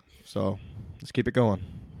back. So let's keep it going.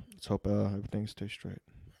 Let's hope everything stays straight.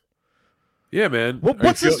 Yeah, man.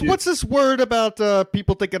 What's this word about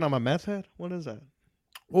people thinking I'm a meth head? What is that?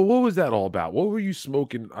 Well, what was that all about? What were you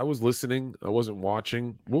smoking? I was listening. I wasn't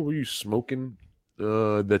watching. What were you smoking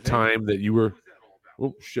the time that you were...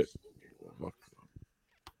 Oh, shit.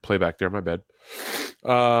 Playback there, my bad.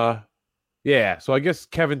 Yeah, so I guess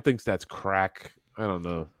Kevin thinks that's crack. I don't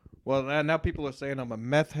know. Well, now people are saying I'm a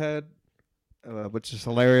meth head, which is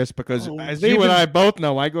hilarious because as you and I both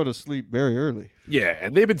know, I go to sleep very early. Yeah,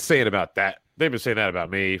 and they've been saying about that. They've been saying that about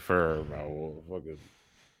me for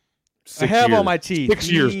 6 I have years. all my teeth. 6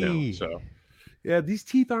 years now. So, yeah, these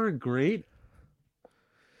teeth aren't great.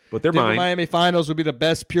 But they're mine. Miami Finals would be the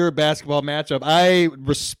best pure basketball matchup. I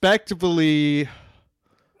respectively,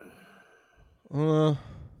 I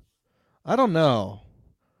don't know.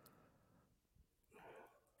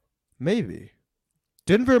 Maybe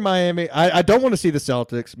Denver, Miami. I don't want to see the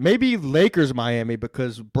Celtics. Maybe Lakers, Miami,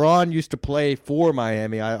 because Braun used to play for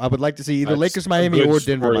Miami. I would like to see either Lakers, Miami, or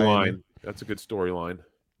Denver, Miami. That's a good storyline.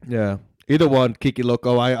 Yeah, either one. Kiki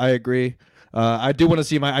Loco. I agree. I do want to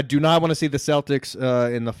see I do not want to see the Celtics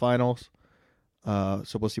in the finals.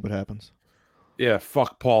 So we'll see what happens. Yeah,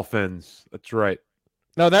 fuck Paul Fens. That's right.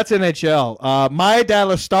 No, that's NHL. My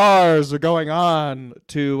Dallas Stars are going on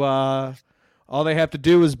to. All they have to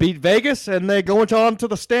do is beat Vegas, and they go on to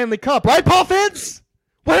the Stanley Cup. Right, Paul Fens?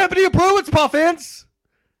 What happened to your Bruins, Paul Fens?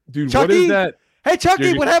 Dude, Chucky? What is that? Hey,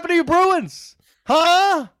 Chucky, what happened to your Bruins?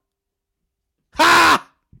 Huh? Ha!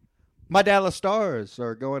 My Dallas Stars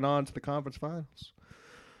are going on to the conference finals.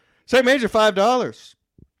 St. Major, $5.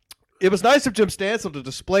 It was nice of Jim Stansel to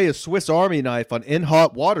display his Swiss Army knife on In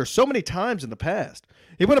Hot Water so many times in the past.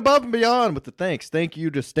 He went above and beyond with the thanks. Thank you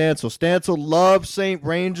to Stansel. Stansel loves St.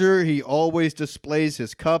 Ranger. He always displays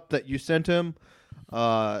his cup that you sent him.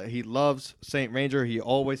 He loves St. Ranger. He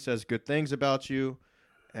always says good things about you.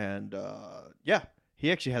 And, yeah,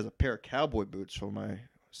 he actually has a pair of cowboy boots for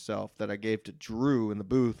myself that I gave to Drew in the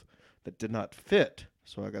booth that did not fit.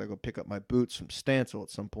 So I got to go pick up my boots from Stansel at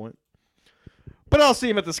some point. But I'll see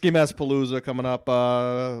him at the Ski Mask Palooza coming up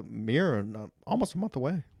almost a month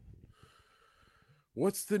away.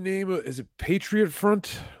 What's the name of? Is it Patriot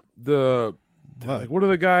Front? What are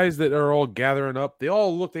the guys that are all gathering up? They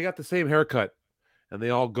got the same haircut, and they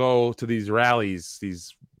all go to these rallies.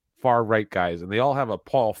 These far right guys, and they all have a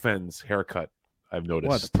Paul Fens haircut. I've noticed.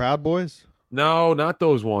 What, the Proud Boys? No, not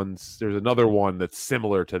those ones. There's another one that's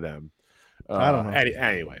similar to them. I don't know.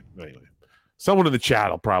 Anyway, someone in the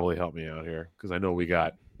chat will probably help me out here because I know we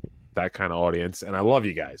got that kind of audience, and I love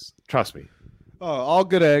you guys. Trust me. All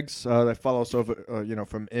good eggs that follow us over,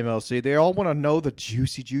 from MLC. They all want to know the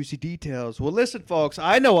juicy details. Well, listen, folks,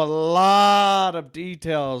 I know a lot of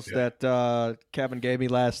details that Kevin gave me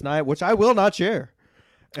last night, which I will not share.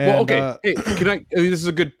 And, well, okay. Hey, this is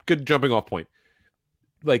a good jumping off point.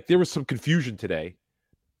 Like, there was some confusion today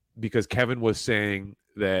because Kevin was saying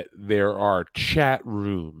that there are chat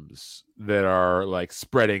rooms that are like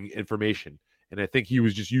spreading information, and I think he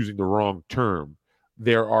was just using the wrong term.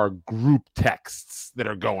 There are group texts that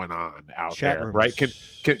are going on out chat there, rooms. right?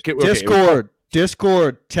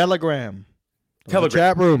 Discord, Telegram,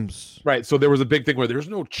 chat rooms. Right. So there was a big thing where there's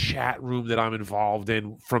no chat room that I'm involved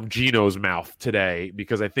in from Gino's mouth today,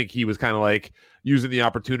 because I think he was kind of like using the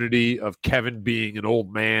opportunity of Kevin being an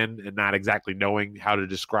old man and not exactly knowing how to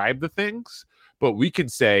describe the things. But we can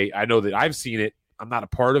say, I know that I've seen it. I'm not a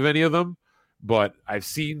part of any of them, but I've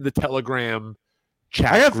seen the Telegram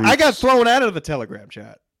chat groups. I got thrown out of the Telegram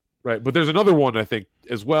chat. Right, but there's another one, I think,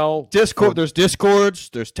 as well. Discord. There's Discords.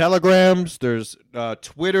 There's Telegrams. There's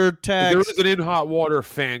Twitter tags. There is an In Hot Water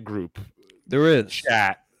fan group. There is.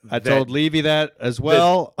 Chat. I told Levy that as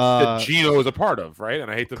well. That Gino is a part of, right? And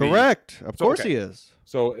I hate to correct. Of course he is.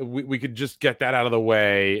 So we could just get that out of the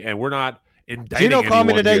way, and we're not indicting Gino called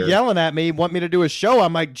me today here. yelling at me, want me to do a show.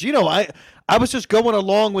 I'm like, Gino, I was just going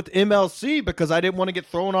along with MLC because I didn't want to get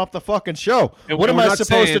thrown off the fucking show. And what am I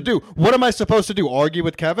supposed to do? What am I supposed to do? Argue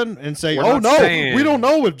with Kevin and say, oh, no, we don't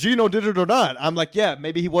know if Gino did it or not. I'm like, yeah,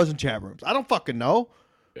 maybe he was in chat rooms. I don't fucking know.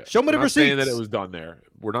 Yeah. Show me the receipts. Saying that it was done there.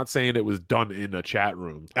 We're not saying it was done in a chat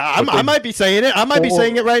room. I might be saying it. I might be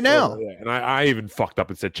saying it right now. And I even fucked up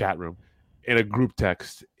and said chat room in a group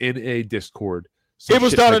text in a Discord. It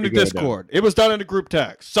was done in the Discord. It was done in the group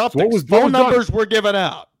text. Something. Phone numbers were given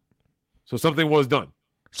out. So something was done.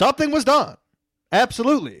 Something was done.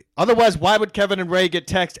 Absolutely. Otherwise, why would Kevin and Ray get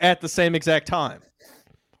text at the same exact time?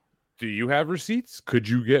 Do you have receipts? Could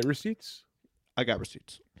you get receipts? I got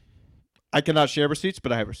receipts. I cannot share receipts,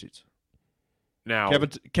 but I have receipts. Now,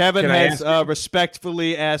 Kevin has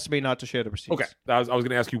respectfully asked me not to share the receipts. Okay. I was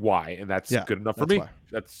going to ask you why, and that's good enough for me. Why.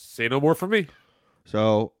 That's say no more for me.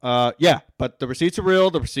 So, but the receipts are real.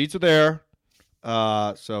 The receipts are there.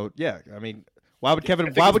 So, yeah, I mean, why would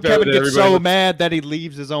Kevin get so mad that he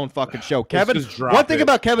leaves his own fucking show? Kevin, one thing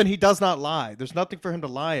about Kevin, he does not lie. There's nothing for him to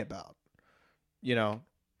lie about. You know,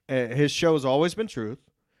 his show has always been truth.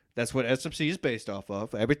 That's what SMC is based off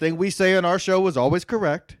of. Everything we say on our show is always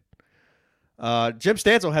correct. Jim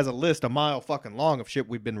Stansel has a list a mile fucking long of shit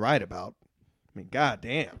we've been right about. I mean,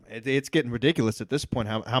 goddamn, it's getting ridiculous at this point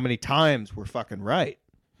how many times we're fucking right.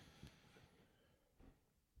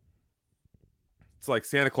 It's like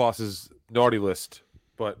Santa Claus's naughty list,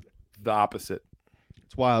 but the opposite.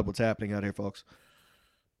 It's wild what's happening out here, folks.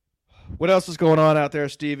 What else is going on out there,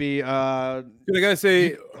 Stevie? I gotta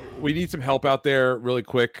say, we need some help out there really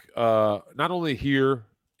quick. Not only here,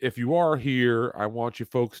 if you are here, I want you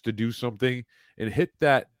folks to do something and hit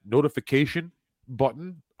that notification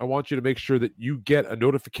button. I want you to make sure that you get a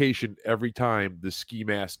notification every time the Ski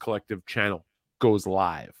Mask Collective channel goes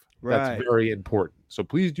live. Right. That's very important. So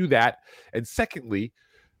please do that. And secondly,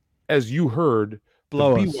 as you heard, I'm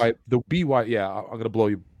going to blow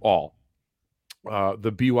you all.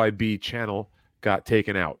 The BYB channel got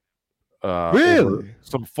taken out. Really?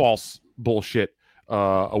 Some false bullshit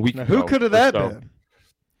a week ago. Who could have that been?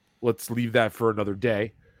 Let's leave that for another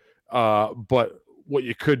day. But what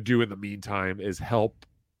you could do in the meantime is help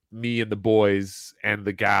me and the boys and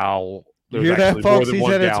the gal. You hear that, folks? He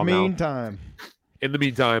said it's meantime. In the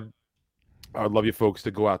meantime, I would love you folks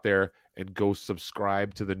to go out there and go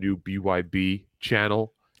subscribe to the new BYB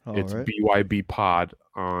channel. It's right. BYB Pod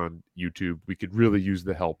on YouTube. We could really use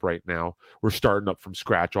the help right now. We're starting up from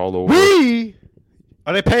scratch all over.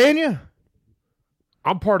 Are they paying you?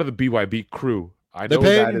 I'm part of the BYB crew. I know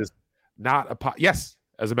that is not a yes.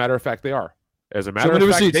 As a matter of fact, they are. As a matter of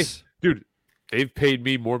fact, they've paid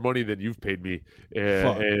me more money than you've paid me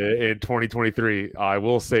in 2023. I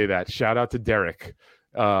will say that. Shout out to Derek.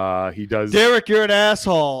 He does. Derek, you're an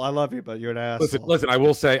asshole. I love you, but you're an asshole. Listen. I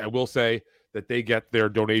will say that they get their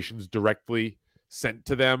donations directly sent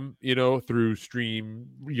to them, through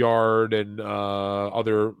StreamYard and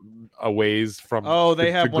other ways from. Oh,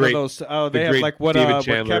 they have one of those. Oh, they have like what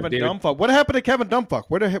Kevin Dumbfuck. What happened to Kevin Dumbfuck?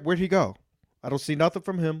 Where'd he go? I don't see nothing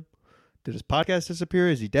from him. Did his podcast disappear?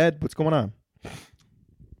 Is he dead? What's going on?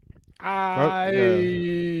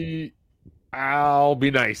 I'll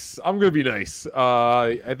be nice. I'm gonna be nice.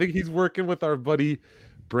 I think he's working with our buddy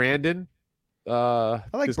Brandon. I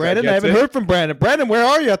like Brandon. I haven't heard from Brandon. Brandon, where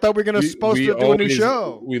are you? I thought we were supposed to do a new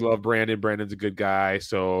show. We love Brandon. Brandon's a good guy.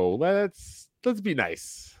 So let's be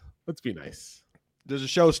nice. Let's be nice. Does the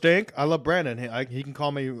show stink? I love Brandon. He can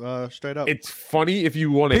call me straight up. It's funny if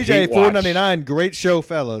you want to. PJ $4.99. Great show,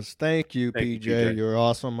 fellas. Thank you, PJ. You're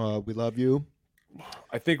awesome. We love you.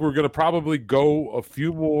 I think we're gonna probably go a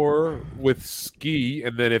few more with Ski,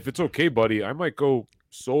 and then if it's okay, buddy, I might go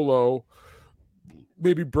solo.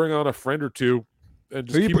 Maybe bring on a friend or two. And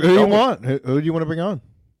just who you want? Who do you want to bring on?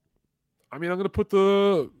 I mean, I'm gonna put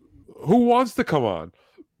who wants to come on.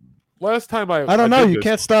 Last time I don't know. You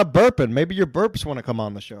can't stop burping. Maybe your burps want to come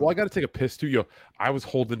on the show. Well, I got to take a piss too. Yo, I was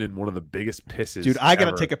holding in one of the biggest pisses. Dude, I got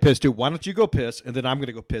to take a piss too. Why don't you go piss, and then I'm going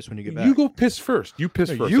to go piss when you get back. You go piss first. You piss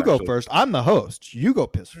first. You go first. I'm the host. You go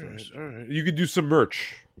piss first. All right. You could do some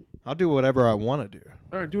merch. I'll do whatever I want to do.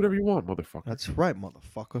 All right, do whatever you want, motherfucker. That's right,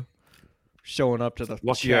 motherfucker. Showing up to the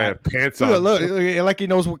lucky chat. I have pants on. Look, like he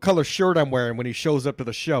knows what color shirt I'm wearing when he shows up to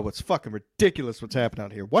the show. It's fucking ridiculous what's happening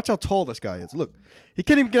out here. Watch how tall this guy is. Look, he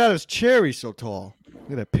can't even get out of his chair. He's so tall. Look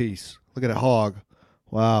at that piece. Look at that hog.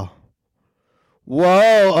 Wow.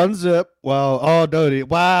 Whoa, unzip. Wow. Oh, dude.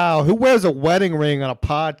 Wow. Who wears a wedding ring on a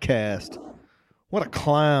podcast? What a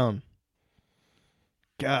clown.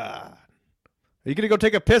 God. Are you going to go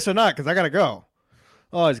take a piss or not? Because I got to go.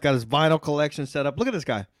 Oh, he's got his vinyl collection set up. Look at this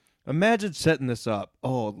guy. Imagine setting this up.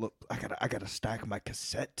 Oh, look, I gotta stack my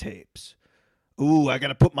cassette tapes. Ooh, I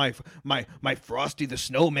gotta put my Frosty the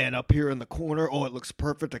Snowman up here in the corner. Oh, it looks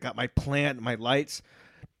perfect. I got my plant, my lights.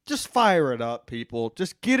 Just fire it up, people.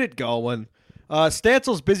 Just get it going.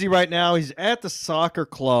 Stansel's busy right now. He's at the soccer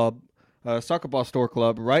club, soccer ball store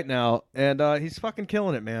club right now, and he's fucking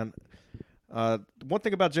killing it, man. One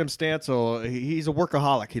thing about Jim Stansel, he's a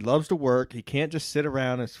workaholic. He loves to work. He can't just sit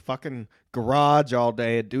around his fucking garage all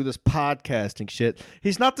day and do this podcasting shit.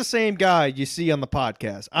 He's not the same guy you see on the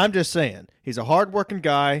podcast. I'm just saying. He's a hardworking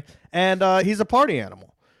guy, and he's a party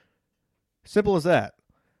animal. Simple as that.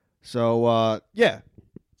 So, yeah.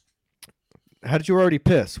 How did you already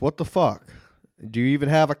piss? What the fuck? Do you even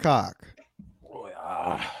have a cock?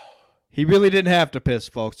 He really didn't have to piss,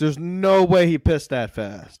 folks. There's no way he pissed that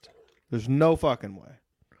fast. There's no fucking way.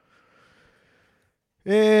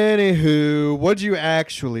 Anywho, what'd you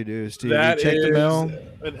actually do, Steve? That you check the mail?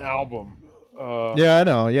 An album. Yeah, I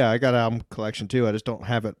know. Yeah, I got an album collection too. I just don't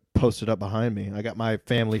have it posted up behind me. I got my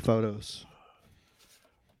family photos.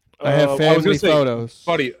 I have family photos.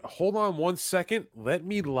 Buddy, hold on 1 second. Let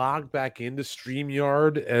me log back into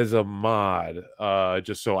StreamYard as a mod,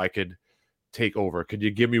 just so I could take over. Could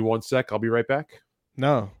you give me 1 sec? I'll be right back.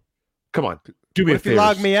 No. Come on. Do me a favor. If you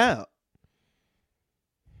log me out.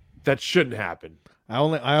 That shouldn't happen. I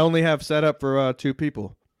only have set up for 2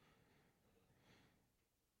 people.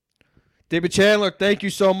 David Chandler, thank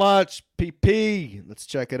you so much. PP. Let's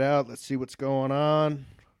check it out. Let's see what's going on.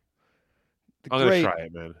 I'm going to try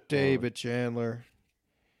it, man. David Chandler.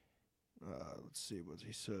 Let's see what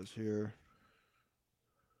he says here.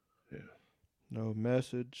 Yeah. No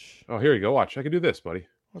message. Oh, here you go. Watch. I can do this, buddy.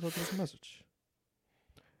 I thought there was a message.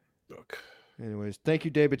 Look. Anyways, thank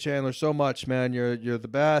you, David Chandler, so much, man. You're the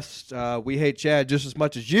best. We hate Chad just as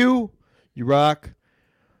much as you. You rock.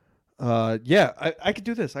 Yeah, I could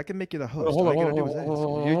do this. I can make you the host. All you gotta do is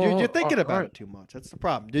ask. You're thinking about it too much. That's the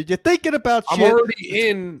problem. You're thinking about shit. I'm already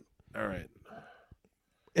in. All right.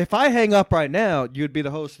 If I hang up right now, you'd be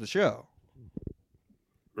the host of the show.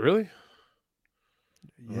 Really?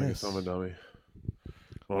 Yes. I guess I'm a dummy.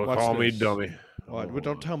 Well, call me dummy. Well,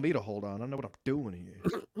 don't tell me to hold on. I know what I'm doing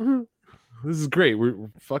here. This is great. We're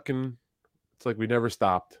fucking. It's like we never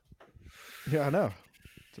stopped. Yeah, I know.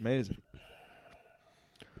 It's amazing.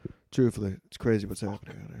 Truthfully, it's crazy what's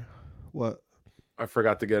happening out there. What? I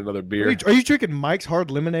forgot to get another beer. Are you drinking Mike's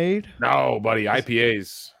Hard Lemonade? No, buddy.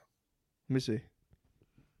 IPAs. Let me see.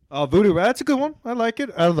 Oh, Voodoo Rat. That's a good one. I like it.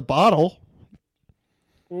 Out of the bottle.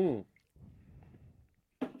 They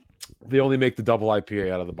only make the double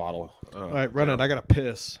IPA out of the bottle. All right, run it. I got to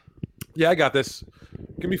piss. Yeah, I got this.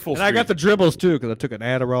 Give me full screen. And I got the dribbles, too, because I took an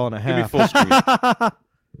Adderall and a half. Give me full screen.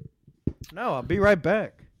 No, I'll be right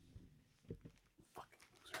back.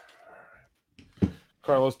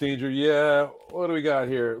 Carlos Danger, yeah. What do we got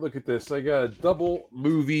here? Look at this. I got a double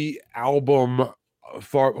movie album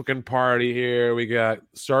fucking party here. We got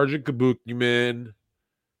Sergeant Kabuki-Man.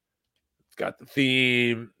 It's got the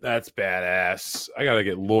theme. That's badass. I got to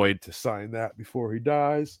get Lloyd to sign that before he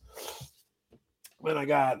dies. Then I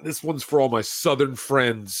got, this one's for all my Southern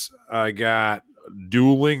friends. I got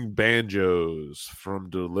Dueling Banjos from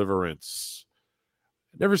Deliverance.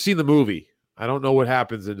 Never seen the movie. I don't know what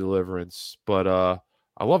happens in Deliverance, but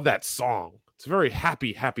I love that song. It's a very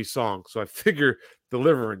happy, happy song. So I figure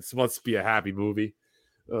Deliverance must be a happy movie.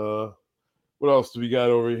 What else do we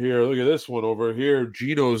got over here? Look at this one over here.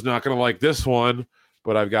 Gino's not going to like this one,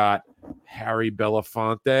 but I've got Harry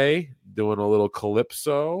Belafonte doing a little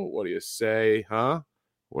calypso. What do you say, huh?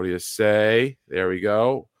 What do you say? There we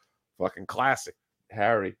go. Fucking classic,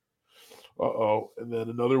 Harry. Uh-oh. And then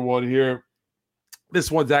another one here.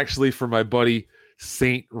 This one's actually for my buddy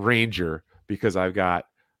Saint Ranger because I've got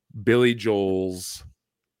Billy Joel's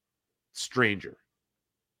Stranger.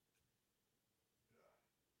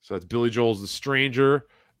 So that's Billy Joel's The Stranger,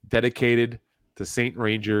 dedicated to Saint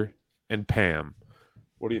Ranger and Pam.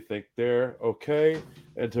 What do you think there? Okay.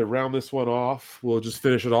 And to round this one off, we'll just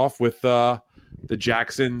finish it off with the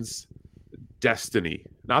Jacksons' Destiny.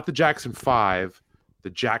 Not the Jackson 5, the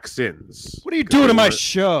Jacksons. What are you doing to my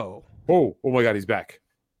show? Oh my God, he's back.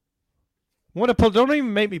 Don't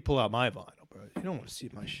even make me pull out my vinyl, bro. You don't want to see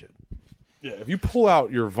my shit. Yeah, if you pull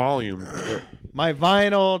out your volume. My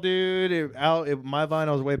vinyl, dude. My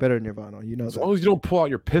vinyl is way better than your vinyl. You know as that. long as you don't pull out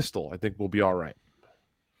your pistol, I think we'll be all right.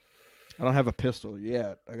 I don't have a pistol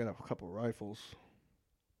yet. I got a couple rifles.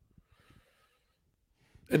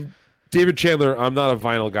 And David Chandler, I'm not a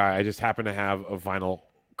vinyl guy. I just happen to have a vinyl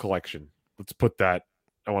collection. I want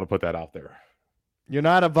to put that out there. You're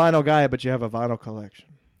not a vinyl guy, but you have a vinyl collection.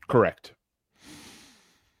 Correct.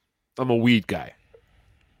 I'm a weed guy.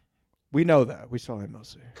 We know that. We saw him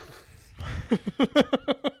mostly.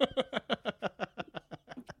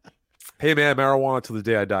 Hey, man, marijuana till the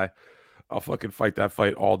day I die. I'll fucking fight that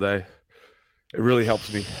fight all day. It really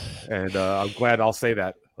helps me. And I'm glad I'll say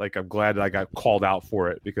that. Like, I'm glad that I got called out for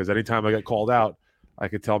it because anytime I get called out, I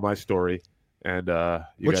could tell my story. And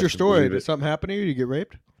what's your story? Did something happen to you? Did you get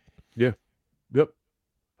raped? Yeah. Yep.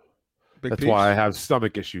 Big That's piece? why I have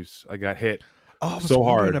stomach issues. I got hit so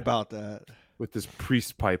hard about that with this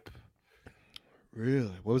priest pipe.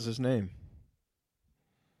 Really? What was his name?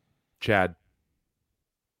 Chad.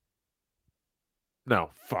 No,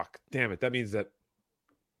 fuck. Damn it. That means that.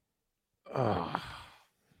 All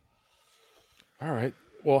right.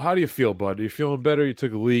 Well, how do you feel, bud? Are you feeling better? You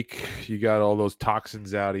took a leak. You got all those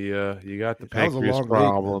toxins out of you. You got the pancreas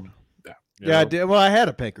problem. Yeah, I did. Well, I had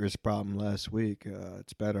a pancreas problem last week.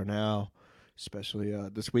 It's better now, especially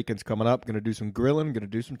this weekend's coming up. Going to do some grilling. Going to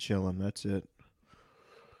do some chilling. That's it.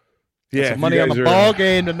 Yeah, some money on the ball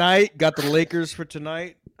game tonight. Got the Lakers for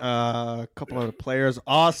tonight. A couple of the players.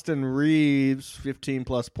 Austin Reeves,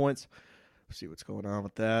 15-plus points. See what's going on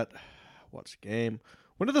with that. Watch the game.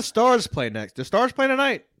 When do the Stars play next? The Stars play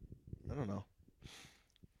tonight? I don't know.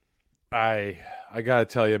 I gotta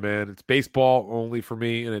tell you, man, it's baseball only for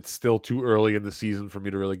me, and it's still too early in the season for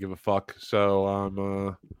me to really give a fuck.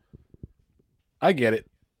 So I get it.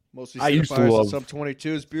 Mostly I used to love sub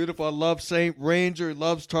 22 is beautiful. I love Saint Ranger. He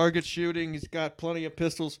loves target shooting. He's got plenty of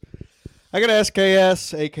pistols. I got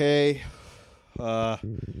SKS, AK.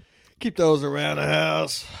 Keep those around the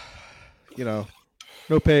house. You know,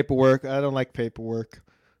 no paperwork. I don't like paperwork.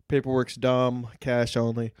 Paperwork's dumb. Cash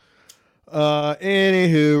only.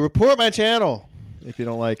 Anywho, report my channel if you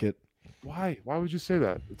don't like it. Why? Why would you say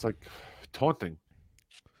that? It's like taunting.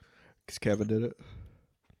 Because Kevin did it.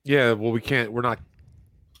 Yeah, well, we can't. We're not.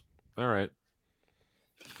 All right.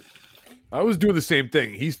 I was doing the same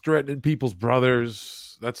thing. He's threatening people's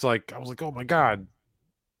brothers. That's like, I was like, oh my God.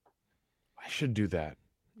 I should do that.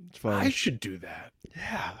 It's fun. I should do that.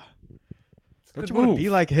 Yeah. Don't you want to be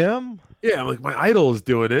like him? Yeah, I'm like, my idol is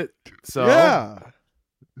doing it. So yeah.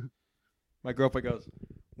 My girlfriend goes,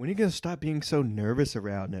 when are you gonna stop being so nervous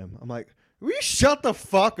around him? I'm like, will you shut the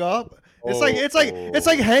fuck up? It's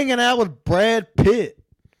like hanging out with Brad Pitt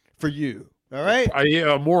for you. All right?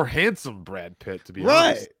 Yeah, a more handsome Brad Pitt, to be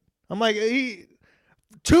honest. Right. I'm like,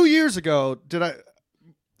 2 years ago,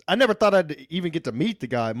 I never thought I'd even get to meet the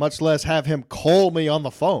guy, much less have him call me on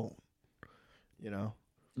the phone. You know,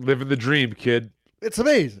 living the dream, kid. It's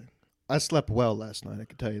amazing. I slept well last night. I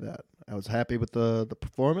can tell you that. I was happy with the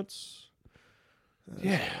performance.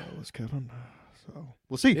 Yeah, was Kevin. So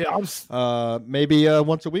we'll see. Yeah, maybe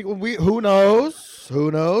once a week. Who knows?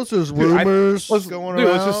 Who knows? There's rumors going around.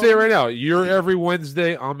 Let's just say it right now. You're every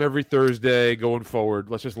Wednesday. I'm every Thursday going forward.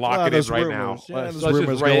 Let's just lock it in right rumors. now. Yeah,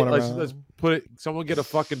 let's put it. Someone get a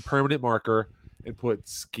fucking permanent marker and put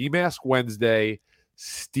Ski Mask Wednesday,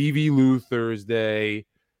 Stevie Lou Thursday.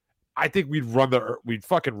 I think we'd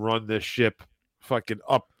fucking run this ship fucking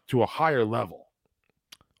up to a higher level.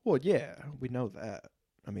 Well, yeah, we know that.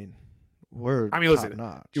 I mean, listen,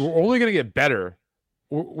 we're only going to get better.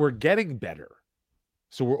 We're getting better.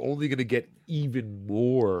 So we're only going to get even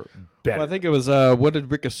more better. Well, I think it was, what did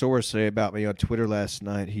Rickosaurus say about me on Twitter last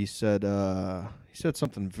night? He said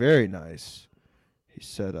something very nice. He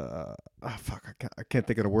said, I can't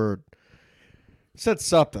think of the word. He said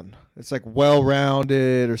something. It's like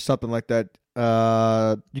well-rounded or something like that.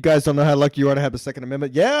 You guys don't know how lucky you are to have the Second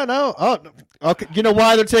Amendment. Yeah, no. Oh, okay. You know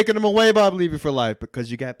why they're taking them away, Bob Levy, for life?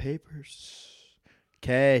 Because you got papers.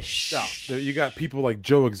 Cash. No, you got people like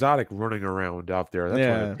Joe Exotic running around out there. That's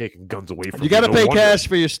why they're taking guns away from you. You got to pay cash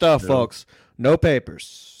for your stuff, folks. No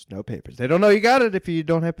papers. No papers. They don't know you got it if you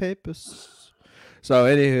don't have papers. So,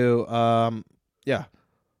 anywho, yeah.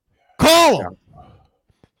 Call them.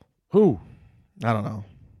 Who? I don't know.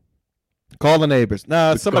 Call the neighbors.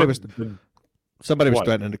 Nah, somebody was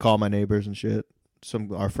threatening to call my neighbors and shit.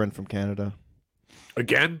 Our friend from Canada.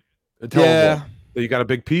 Again? Tell them that you got a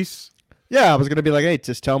big piece? Yeah, I was gonna be like, hey,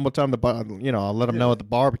 just tell them what time I'll let them know at the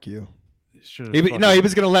barbecue. He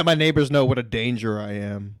was gonna let my neighbors know what a danger I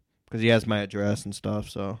am because he has my address and stuff.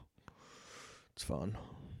 So it's fun.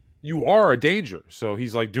 You are a danger, so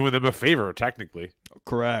he's like doing them a favor, technically.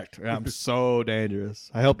 Correct. Yeah, I'm so dangerous.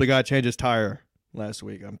 I helped the guy change his tire last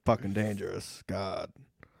week. I'm fucking dangerous. God,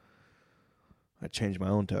 I changed my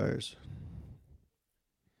own tires.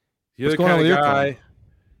 You're What's going on with your guy?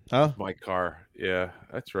 Huh? My car. Yeah,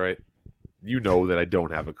 that's right. You know that I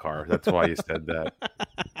don't have a car. That's why you said that.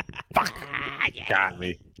 Fuck. Got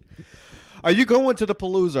me. Are you going to the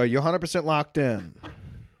Palooza? Are you 100% locked in?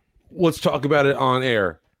 Let's talk about it on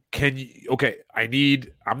air. Can you? Okay,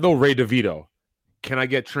 I'm no Ray DeVito. Can I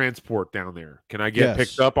get transport down there? Can I get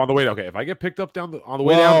picked up on the way? Okay, if I get picked up on the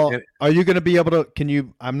way down. Are you going to be able to? Can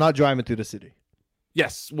you? I'm not driving through the city.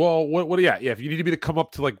 Yes. Well, what? Yeah. If you need me to come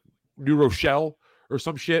up to like New Rochelle or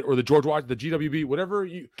some shit, or the George Washington, the GWB, whatever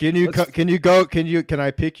you. Can you go? Can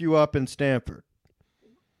I pick you up in Stanford?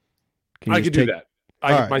 I can do that.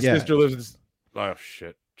 My sister lives in. Oh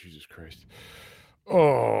shit! Jesus Christ.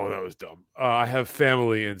 Oh, that was dumb. I have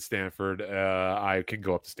family in Stanford. I can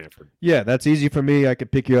go up to Stanford. Yeah, that's easy for me. I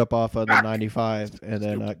could pick you up off of the 95, and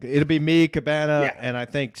then it'll be me, Cabana, and I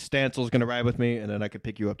think Stansel's going to ride with me, and then I could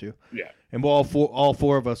pick you up too. Yeah. And we'll all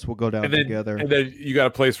four of us will go down together. And then you got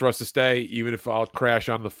a place for us to stay, even if I'll crash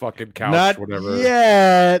on the fucking couch. Not whatever.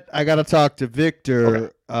 yet. I got to talk to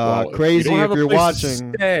Victor. Okay. Crazy if you're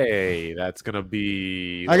watching. Hey, that's gonna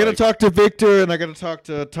be. I got to talk to Victor, and I got to talk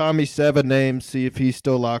to Tommy Seven Names, see if he's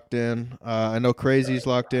still locked in. I know Crazy's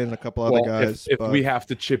locked in, and a couple other guys. If we have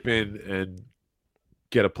to chip in and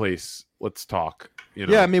get a place, let's talk.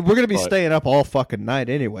 Yeah, I mean, we're gonna be staying up all fucking night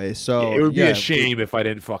anyway. So it would be a shame if I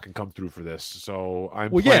didn't fucking come through for this. So I'm.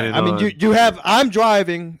 Well, yeah, I mean, you have. I'm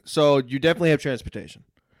driving, so you definitely have transportation,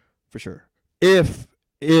 for sure. If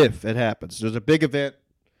it happens, there's a big event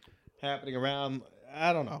happening around.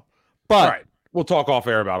 I don't know, but all right, we'll talk off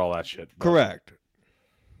air about all that shit. Correct.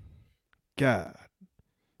 God,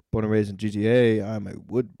 born and raised in GTA, I'm a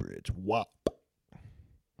Woodbridge WAP.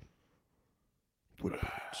 Woodbridge.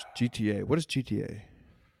 GTA. What is GTA?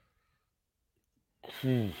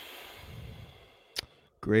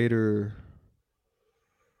 Greater.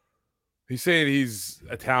 He's saying he's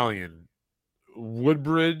Italian.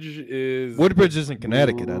 Woodbridge isn't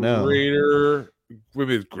Connecticut. I know. Greater.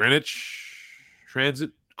 With Greenwich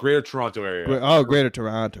Transit, Greater Toronto area. Greater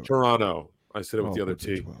Toronto. Toronto. I said it with the other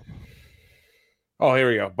T. Oh, here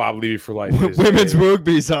we go. Bob Levy for life. Women's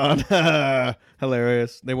rugby's on.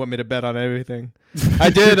 Hilarious. They want me to bet on everything. I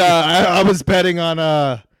did. I was betting on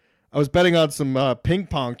some ping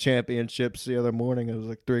pong championships the other morning. It was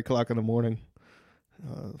like 3:00 in the morning.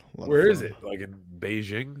 Where is it? Like in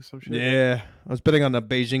Beijing, some shit? Yeah, I was betting on the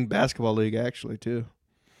Beijing Basketball League actually too.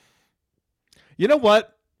 You know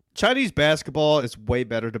what? Chinese basketball is way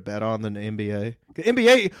better to bet on than the NBA. The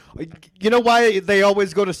NBA, you know why they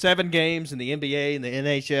always go to 7 games in the NBA and the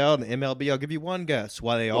NHL and the MLB? I'll give you one guess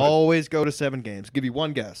why they always go to 7 games. Give you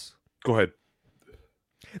one guess. Go ahead.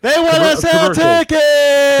 They want to sell tickets.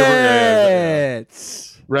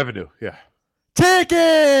 Revenue, yeah.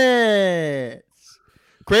 Tickets.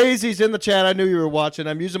 Crazy's in the chat. I knew you were watching.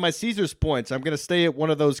 I'm using my Caesars points. I'm going to stay at one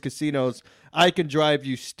of those casinos. I can drive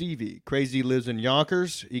you, Stevie. Crazy lives in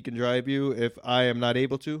Yonkers. He can drive you if I am not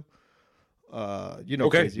able to. Okay.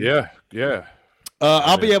 Crazy. Yeah.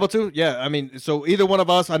 I'll be able to. Yeah. I mean, so either one of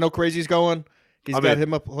us. I know Crazy's going. He's got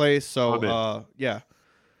him a place. So yeah.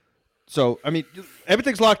 So I mean,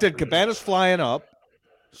 everything's locked in. Cabana's flying up.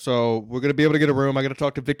 So we're gonna be able to get a room. I got to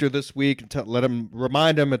talk to Victor this week and let him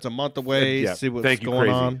remind him it's a month away. See what's going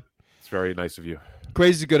on. It's very nice of you.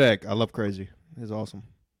 Crazy's a good egg. I love Crazy. He's awesome.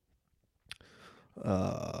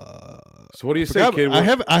 So what do you say, kid?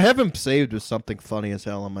 I have him saved with something funny as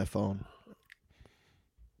hell on my phone.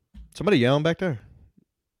 Somebody yelling back there?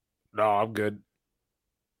 No, I'm good.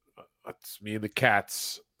 That's me and the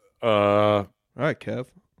cats. All right, Kev.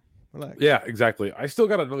 Relax. Yeah, exactly. I still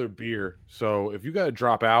got another beer, so if you got to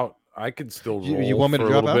drop out, I can still roll. You want me to for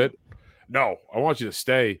drop a little out? bit. No, I want you to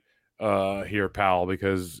stay here, pal,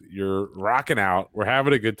 because you're rocking out. We're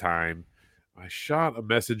having a good time. I shot a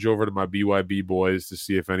message over to my BYB boys to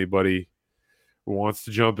see if anybody wants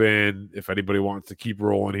to jump in, if anybody wants to keep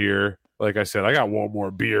rolling here. Like I said, I got one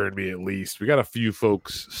more beer in me at least. We got a few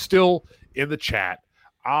folks still in the chat.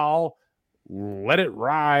 I'll let it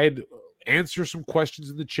ride. Answer some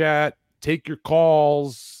questions in the chat, take your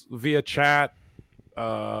calls via chat,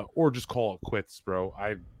 or just call it quits, bro.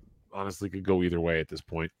 I honestly could go either way at this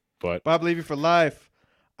point. But Bob Levy for life.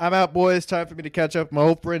 I'm out, boys. Time for me to catch up with my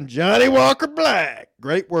old friend Johnny Walker Black.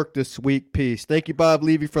 Great work this week. Peace. Thank you, Bob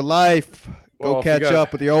Levy for life. Go catch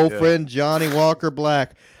up with your old friend Johnny Walker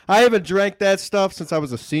Black. I haven't drank that stuff since I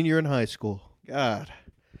was a senior in high school. God,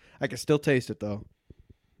 I can still taste it though.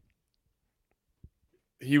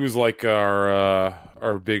 He was like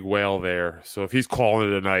our big whale there. So if he's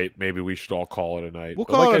calling it a night, maybe we should all call it a night. We'll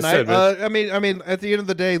call it a night. I mean, at the end of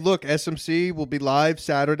the day, look, SMC will be live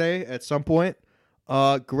Saturday at some point.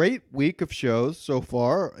 Great week of shows so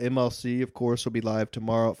far. MLC, of course, will be live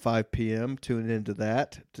tomorrow at 5 p.m. Tune into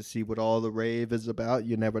that to see what all the rave is about.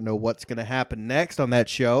 You never know what's going to happen next on that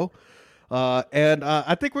show. And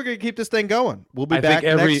I think we're going to keep this thing going. We'll be back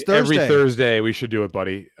next Thursday. Every Thursday we should do it,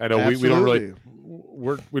 buddy. I know we don't really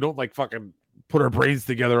we don't like fucking put our brains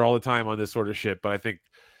together all the time on this sort of shit, but I think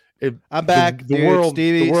I'm back. The world,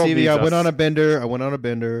 Stevie, I went on a bender. All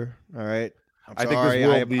right. I'm sorry.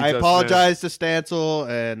 I apologize to Stancil,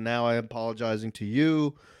 and now I am apologizing to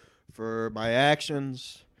you for my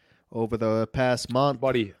actions over the past month.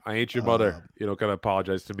 Buddy, I ain't your mother. You don't got to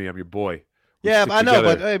apologize to me. I'm your boy. I know,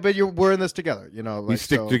 but we're in this together. You know, we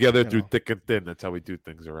stick together through thick and thin. That's how we do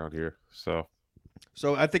things around here. So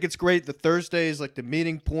I think it's great. The Thursday is like the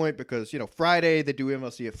meeting point because, Friday they do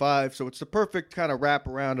MLC at 5. So it's the perfect kind of wrap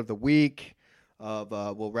around of the week.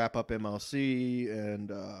 We'll wrap up MLC and,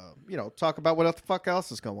 talk about what the fuck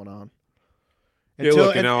else is going on.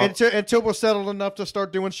 Until we're settled enough to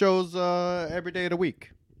start doing shows every day of the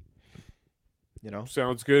week.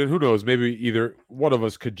 Sounds good. And who knows? Maybe either one of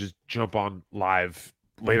us could just jump on live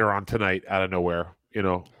later on tonight out of nowhere.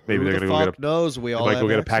 Maybe they're gonna go get go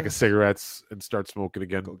get a pack of cigarettes and start smoking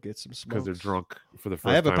again. Go get some smokes because they're drunk for the first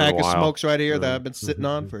time. I have a pack of smokes right here that I've been sitting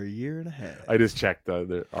on for a year and a half. I just checked.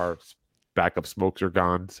 Our backup smokes are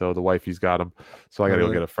gone, so the wifey's got them. So I got to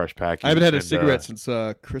go get a fresh pack. I haven't had a cigarette since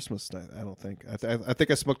Christmas night. I don't think. I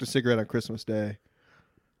think I smoked a cigarette on Christmas Day.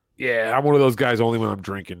 Yeah, I'm one of those guys. Only when I'm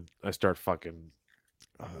drinking, I start fucking.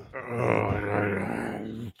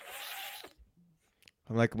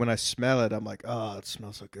 I'm like, when I smell it, I'm like, oh, it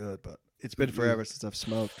smells so good. But it's been forever since I've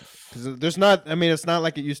smoked. Because it's not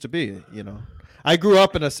like it used to be. I grew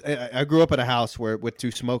up in a house with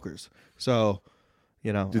 2 smokers. So, I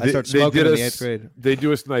started smoking in the 8th grade. They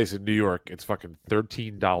do us nice in New York. It's fucking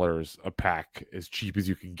 $13 a pack, as cheap as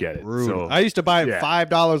you can get it. So, I used to buy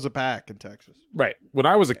 $5 a pack in Texas. Right. When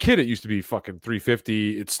I was a kid, it used to be fucking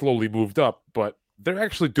 $3.50. It slowly moved up, but they're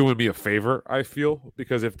actually doing me a favor, I feel,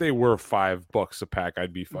 because if they were $5 a pack,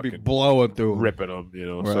 I'd be fucking blowing through ripping them,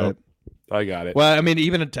 Right. So I got it. Well, I mean,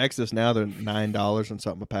 even in Texas now, they're $9 and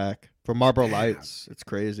something a pack for Marlboro Lights. It's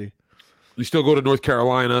crazy. You still go to North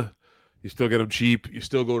Carolina, you still get them cheap. You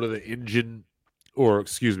still go to the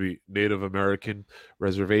Native American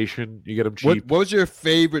reservation. You get them cheap. What was your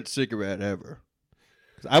favorite cigarette ever?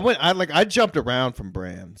 I jumped around from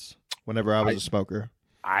brands whenever I was a smoker.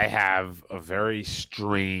 I have a very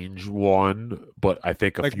strange one, but I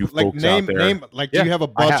think a few like folks out there. Name like, do you have a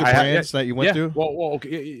bunch of brands that you went through? Well,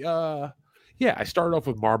 okay. Yeah, I started off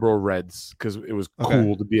with Marlboro Reds because it was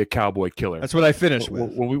cool to be a cowboy killer. That's what I finished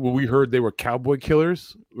with. When we heard they were cowboy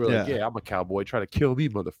killers, we were like, yeah, I'm a cowboy. Try to kill me,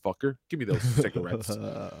 motherfucker. Give me those cigarettes.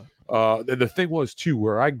 And the thing was, too,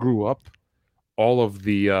 where I grew up, all of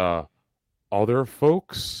the other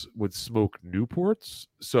folks would smoke Newports.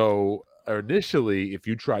 So initially, if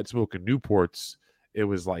you tried smoking Newports, it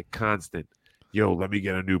was like constant. Yo, let me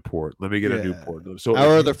get a Newport. Let me get a Newport. So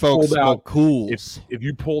our other folks smoke Cools. If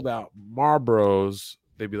you pulled out Marlboros,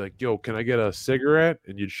 they'd be like, yo, can I get a cigarette?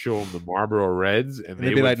 And you'd show them the Marlboro Reds, and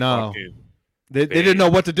they'd be like, no. They didn't know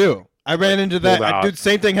what to do. I ran into that. Dude,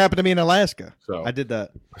 same thing happened to me in Alaska. So I did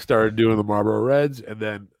that. I started doing the Marlboro Reds, and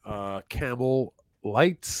then Camel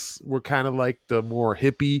Lights were kind of like the more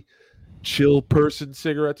hippie, chill person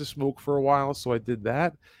cigarette to smoke for a while. So I did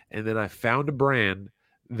that. And then I found a brand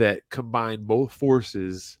that combined both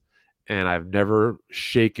forces, and I've never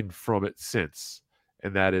shaken from it since.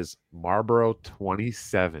 And that is Marlboro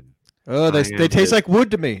 27. Oh, they taste like wood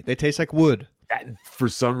to me. They taste like wood. For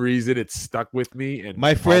some reason, it stuck with me. And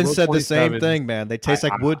my friend said the same thing, man. They taste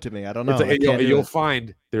like wood to me. I don't know. You'll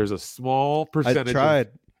find there's a small percentage. I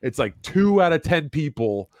tried. It's like 2 out of 10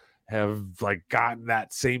 people have like gotten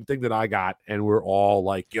that same thing that I got, and we're all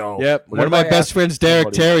like, yo. Yep. One of my best friends,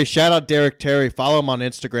 Derek Terry. Shout out Derek Terry. Follow him on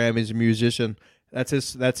Instagram. He's a musician. That's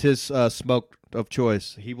his smoke of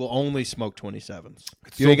choice. He will only smoke 27s.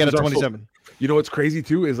 You ain't got a 27. You know what's crazy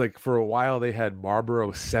too is like for a while they had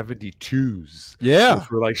Marlboro 72s. Yeah. Which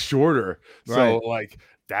were like shorter. Right. So like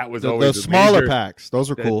that was always those smaller packs. Those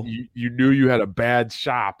were cool. You knew you had a bad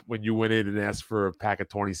shop when you went in and asked for a pack of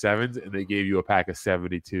 27s, and they gave you a pack of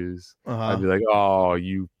 72s. I'd be like, "Oh,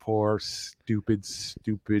 you poor, stupid."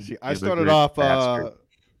 See, I started off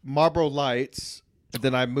Marlboro Lights, and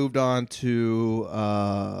then I moved on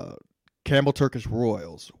to Campbell Turkish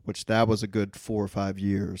Royals, which that was a good 4 or 5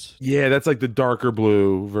 years. Yeah, that's like the darker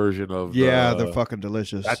blue version of. Yeah, they're fucking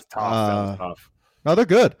delicious. That's tough. That's tough. No, they're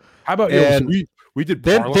good. How about we did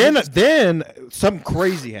then something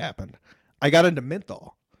crazy happened. I got into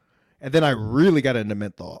menthol, and then I really got into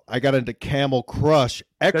menthol. I got into Camel Crush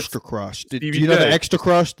Extra Crush. Do you know the Extra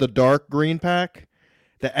Crush, the dark green pack?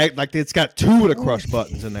 Like it's got 2 of the crush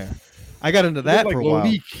buttons in there. I got into that for a while.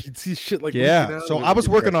 You'd see shit like so I was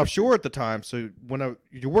working offshore at the time. So when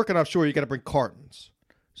you're working offshore, you got to bring cartons.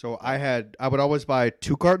 So I would always buy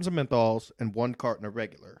 2 cartons of menthols and 1 carton of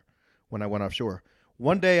regular when I went offshore.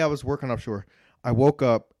 One day I was working offshore. I woke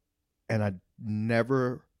up and I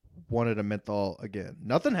never wanted a menthol again.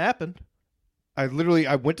 Nothing happened. I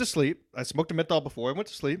went to sleep. I smoked a menthol before I went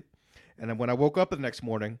to sleep. And then when I woke up the next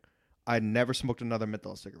morning, I never smoked another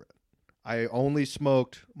menthol cigarette. I only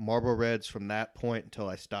smoked Marlboro Reds from that point until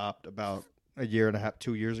I stopped about 1.5 years,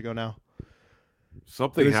 2 years ago now.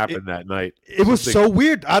 Something happened that night. It was so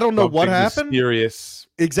weird. I don't know what happened. Mysterious.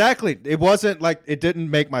 Exactly. It wasn't like it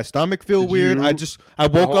didn't make my stomach feel weird. I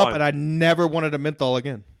woke up and I never wanted a menthol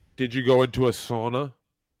again. Did you go into a sauna?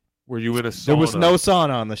 Were you in a sauna? There was no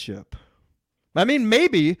sauna on the ship. I mean,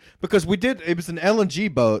 maybe because it was an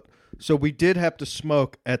LNG boat, so we did have to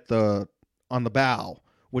smoke on the bow,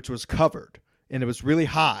 which was covered, and it was really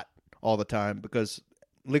hot all the time because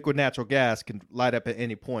liquid natural gas can light up at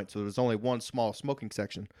any point. So there was only one small smoking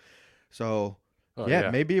section. So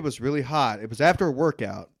maybe it was really hot. It was after a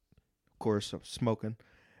workout, of course, of smoking.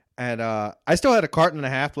 And I still had a carton and a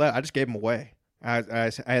half left. I just gave them away.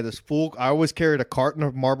 I had this full. I always carried a carton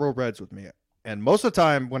of Marlboro Reds with me. And most of the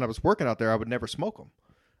time when I was working out there, I would never smoke them.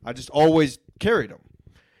 I just always carried them.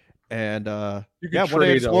 And one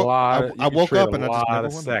day I woke up and I just never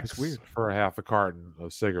wanted. It was weird. For a half a carton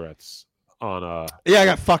of cigarettes. I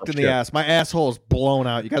got fucked in the ass. My asshole is blown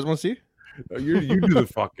out. You guys want to see? You do the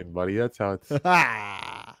fucking, buddy. That's how it's.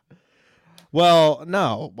 Well,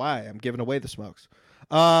 no. Why? I'm giving away the smokes.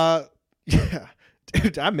 Yeah,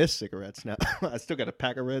 dude, I miss cigarettes now. I still got a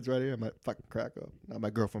pack of Reds right here. I might fucking crack up. Now my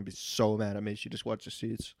girlfriend would be so mad at me. She just watched the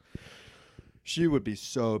seats. She would be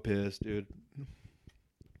so pissed, dude.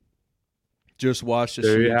 Just watch the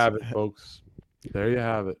seats. There you have it, folks. There you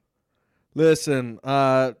have it. Listen,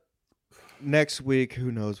 next week,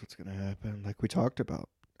 who knows what's going to happen? Like we talked about,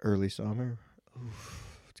 early summer. Oof,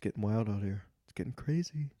 it's getting wild out here. It's getting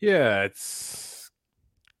crazy. Yeah, it's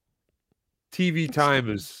TV time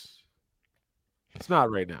is. It's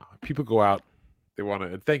not right now. People go out. They want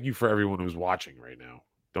to. Thank you for everyone who's watching right now.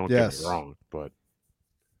 Don't get me wrong, but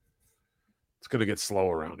it's gonna get slow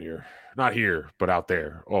around here. Not here, but out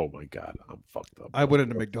there. Oh my God, I'm fucked up. I went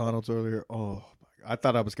into McDonald's earlier. Oh, my God. I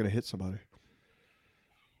thought I was gonna hit somebody.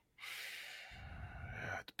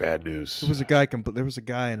 bad news. There was a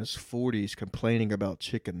guy in his 40s complaining about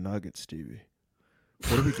chicken nuggets, Stevie.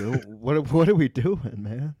 What are we doing? What are we doing,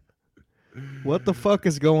 man? What the fuck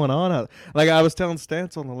is going on? Like I was telling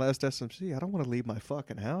Stance on the last SMC, I don't want to leave my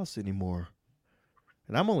fucking house anymore.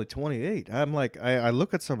 And I'm only 28. I'm like, I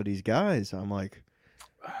look at some of these guys. I'm like,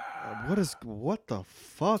 what the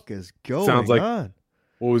fuck is going on?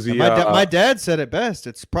 What was he? My dad said it best.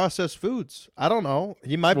 It's processed foods. I don't know.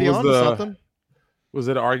 He might be onto something. Was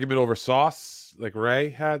it an argument over sauce? Like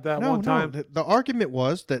Ray had that one time? No. The argument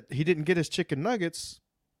was that he didn't get his chicken nuggets,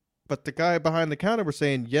 but the guy behind the counter was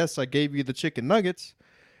saying, yes, I gave you the chicken nuggets.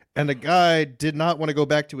 And the guy did not want to go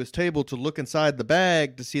back to his table to look inside the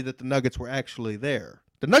bag to see that the nuggets were actually there.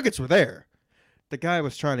 The nuggets were there. The guy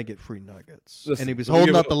was trying to get free nuggets. Listen, and he was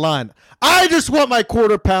holding up the line. I just want my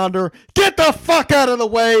quarter pounder. Get the fuck out of the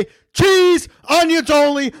way. Cheese, onions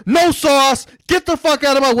only, no sauce. Get the fuck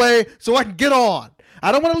out of my way so I can get on.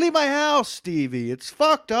 I don't want to leave my house, Stevie. It's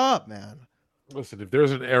fucked up, man. Listen, if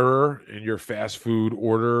there's an error in your fast food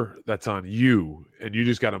order, that's on you. And you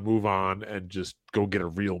just got to move on and just go get a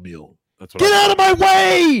real meal. That's what Get out of my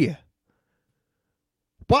way!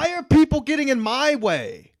 Why are people getting in my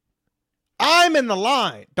way? I'm in the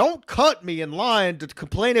line. Don't cut me in line to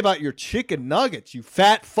complain about your chicken nuggets, you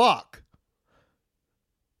fat fuck.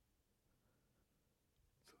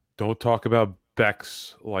 Don't talk about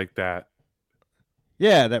Bex like that.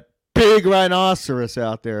 Yeah, that big rhinoceros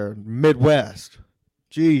out there, Midwest.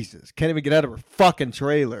 Jesus, can't even get out of her fucking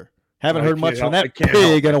trailer. Haven't heard much from that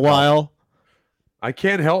pig in a while. I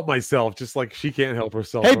can't help myself, just like she can't help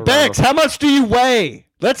herself. Hey, Bex, how much do you weigh?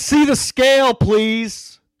 Let's see the scale,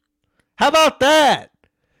 please. How about that?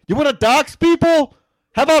 You want to dox people?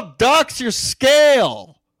 How about dox your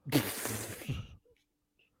scale?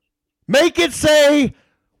 Make it say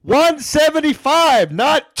 175,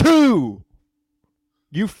 not 2.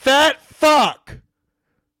 You fat fuck.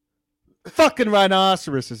 Fucking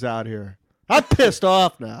rhinoceros is out here. I'm pissed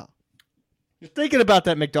off now. Just thinking about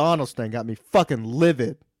that McDonald's thing got me fucking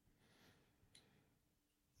livid.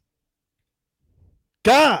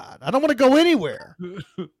 God, I don't want to go anywhere.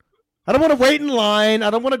 I don't want to wait in line. I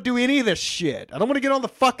don't want to do any of this shit. I don't want to get on the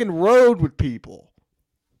fucking road with people.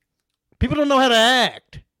 People don't know how to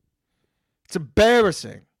act. It's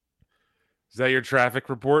embarrassing. Is that your traffic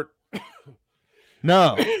report?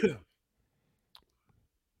 No. I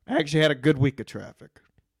actually had a good week of traffic.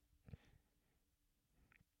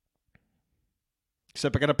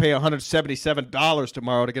 Except I got to pay $177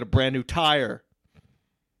 tomorrow to get a brand new tire.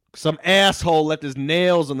 Some asshole left his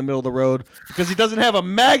nails in the middle of the road because he doesn't have a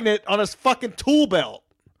magnet on his fucking tool belt.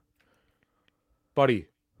 Buddy,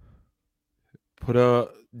 put a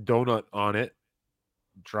donut on it.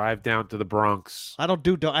 Drive down to the Bronx. I don't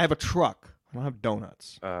do I have a truck. I don't have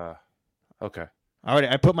donuts. Okay.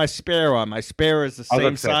 Alrighty, I put my spare on. My spare is the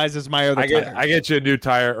same size as my other tire. I get you a new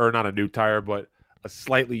tire, or not a new tire, but a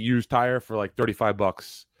slightly used tire for like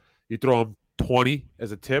 $35. You throw them 20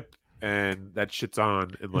 as a tip, and that shit's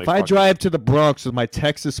on. If I drive to the Bronx with my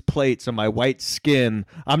Texas plates and my white skin,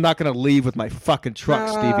 I'm not going to leave with my fucking truck,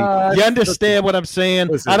 Stevie. You understand what I'm saying?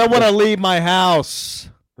 Listen, I don't want to leave my house.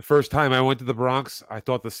 The first time I went to the Bronx, I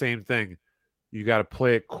thought the same thing. You got to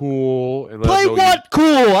play it cool. And play what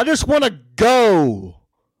cool? I just want to go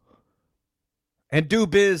and do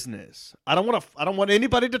business. I don't want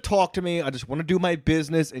anybody to talk to me. I just want to do my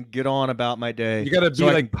business and get on about my day. You got to be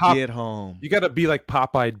like get home. You got to be like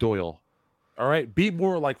Popeye Doyle. All right, be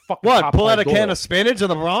more like fucking. What? Popeye Pull out a Doyle. Can of spinach in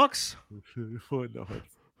the Bronx?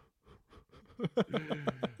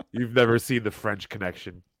 You've never seen The French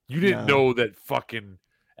Connection. You didn't know that fucking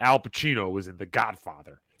Al Pacino was in The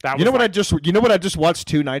Godfather. You know what I just watched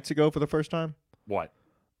 2 nights ago for the first time? What?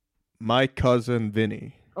 My Cousin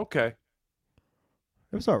Vinny. Okay.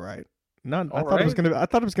 It was all right. I thought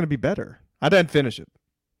it was gonna be better. I didn't finish it.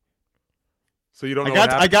 So you don't know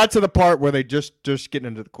I got to the part where they just getting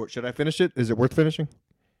into the court. Should I finish it? Is it worth finishing?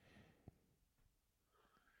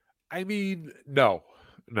 I mean, no.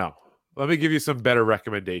 Let me give you some better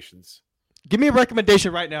recommendations. Give me a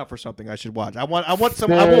recommendation right now for something I should watch. I want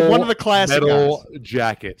one of the classic Metal guys.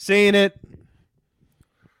 Jacket. Seen it.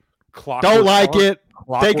 Don't like it.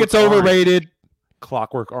 Think it's overrated.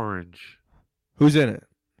 Clockwork Orange. Who's in it?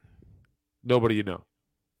 Nobody you know.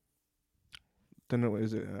 Then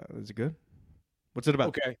is it good? What's it about?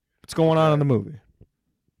 Okay. What's going on in the movie?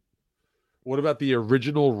 What about the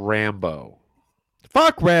original Rambo?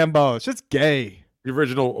 Fuck Rambo. It's just gay. The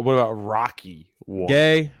original. What about Rocky 1?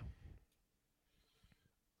 Gay.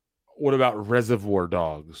 What about Reservoir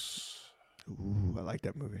Dogs? Ooh, I like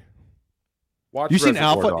that movie. Watch you seen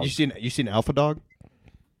Reservoir Alpha? Dogs. You seen Alpha Dog?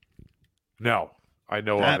 No. I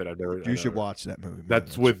know of it. You should watch that movie. Man.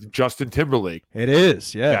 That's with Justin Timberlake. It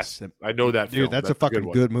is, yes. I know that film. Dude, that's a fucking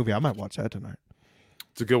good movie. I might watch that tonight.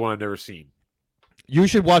 It's a good one I've never seen. You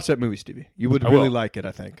should watch that movie, Stevie. You would really like it,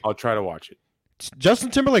 I think. I'll try to watch it. Justin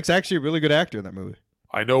Timberlake's actually a really good actor in that movie.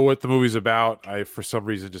 I know what the movie's about. I, for some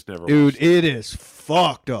reason, just never Dude, watched it. it is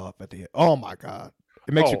fucked up at the end. Oh, my God.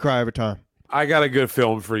 It makes you cry every time. I got a good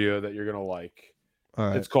film for you that you're going to like. All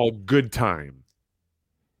right. It's called Good Time.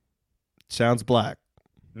 Sounds black.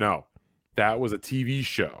 No, that was a TV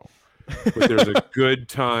show. But there's a Good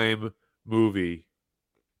Time movie.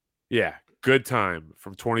 Yeah, Good Time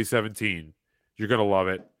from 2017. You're going to love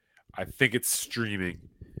it. I think it's streaming.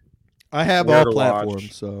 I have all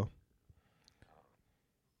platforms, so.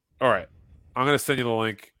 All right. I'm going to send you the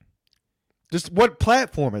link. Just what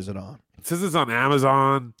platform is it on? It says it's on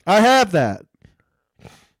Amazon. I have that.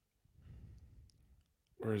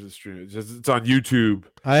 Where is it streaming? It says it's on YouTube.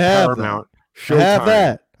 I have Paramount. Showtime. I have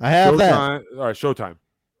that. I have that. All right, Showtime.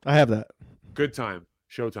 I have that. Good Time.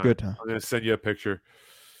 Showtime. Good Time. I'm going to send you a picture.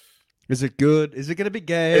 Is it good? Is it going to be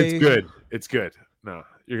gay? It's good. It's good. No,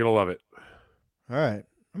 you're going to love it. All right.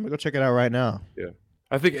 I'm going to go check it out right now. Yeah.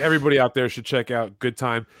 I think everybody out there should check out Good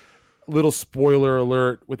Time. Little spoiler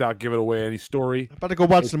alert without giving away any story. I'm about to go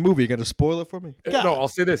watch the movie. You going to spoil it for me? God. No, I'll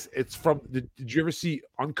say this. It's from, did you ever see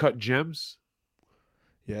Uncut Gems?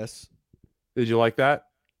 Yes. Did you like that?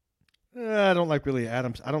 I don't like really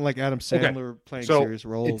Adam Sandler playing serious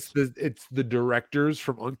roles. It's the directors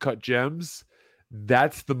from Uncut Gems.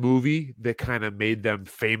 That's the movie that kind of made them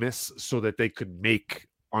famous so that they could make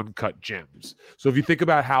Uncut Gems. So if you think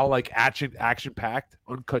about how like action packed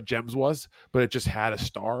Uncut Gems was, but it just had a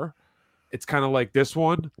star, it's kind of like this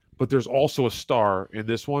one, but there's also a star in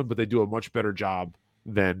this one, but they do a much better job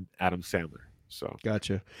than Adam Sandler. So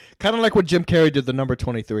gotcha. Kind of like what Jim Carrey did, the number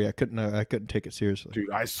 23. I couldn't take it seriously. Dude,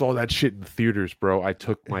 I saw that shit in theaters, bro. I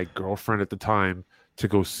took my girlfriend at the time to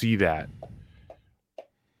go see that.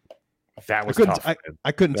 That was tough.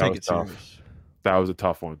 I couldn't take it serious. That was a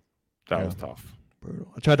tough one. That was tough. Brutal.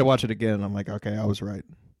 I tried to watch it again, and I'm like, okay, I was right.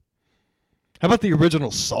 How about the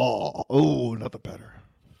original Saw? Oh, nothing better.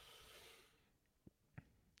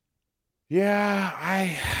 Yeah,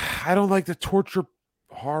 I don't like the torture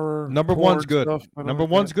horror. Number one's good. Number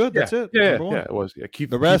one's good. That's it. Yeah, it was. Yeah,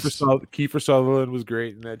 Kiefer Sutherland was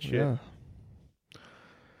great in that shit. Yeah.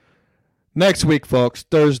 Next week, folks,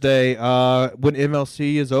 Thursday, when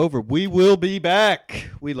MLC is over, we will be back.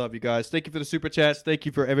 We love you guys. Thank you for the super chats. Thank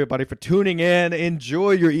you for everybody for tuning in.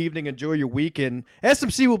 Enjoy your evening. Enjoy your weekend.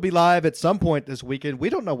 SMC will be live at some point this weekend. We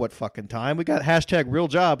don't know what fucking time. We got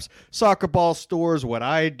 #RealJobs, soccer ball stores, what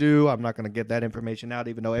I do. I'm not going to get that information out,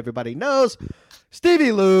 even though everybody knows.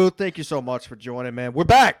 Stevie Lou, thank you so much for joining, man. We're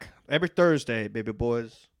back every Thursday, baby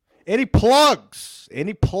boys. Any plugs?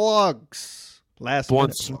 Last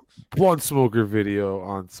Blunt Smoker video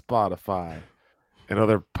on Spotify and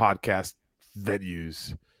other podcast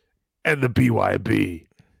venues, and the BYB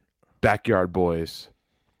Backyard Boys.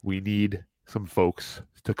 We need some folks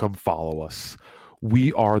to come follow us.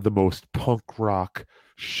 We are the most punk rock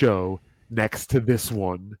show next to this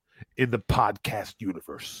one in the podcast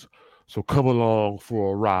universe. So come along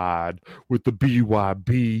for a ride with the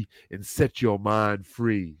BYB and set your mind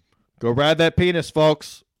free. Go ride that penis,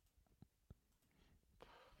 folks.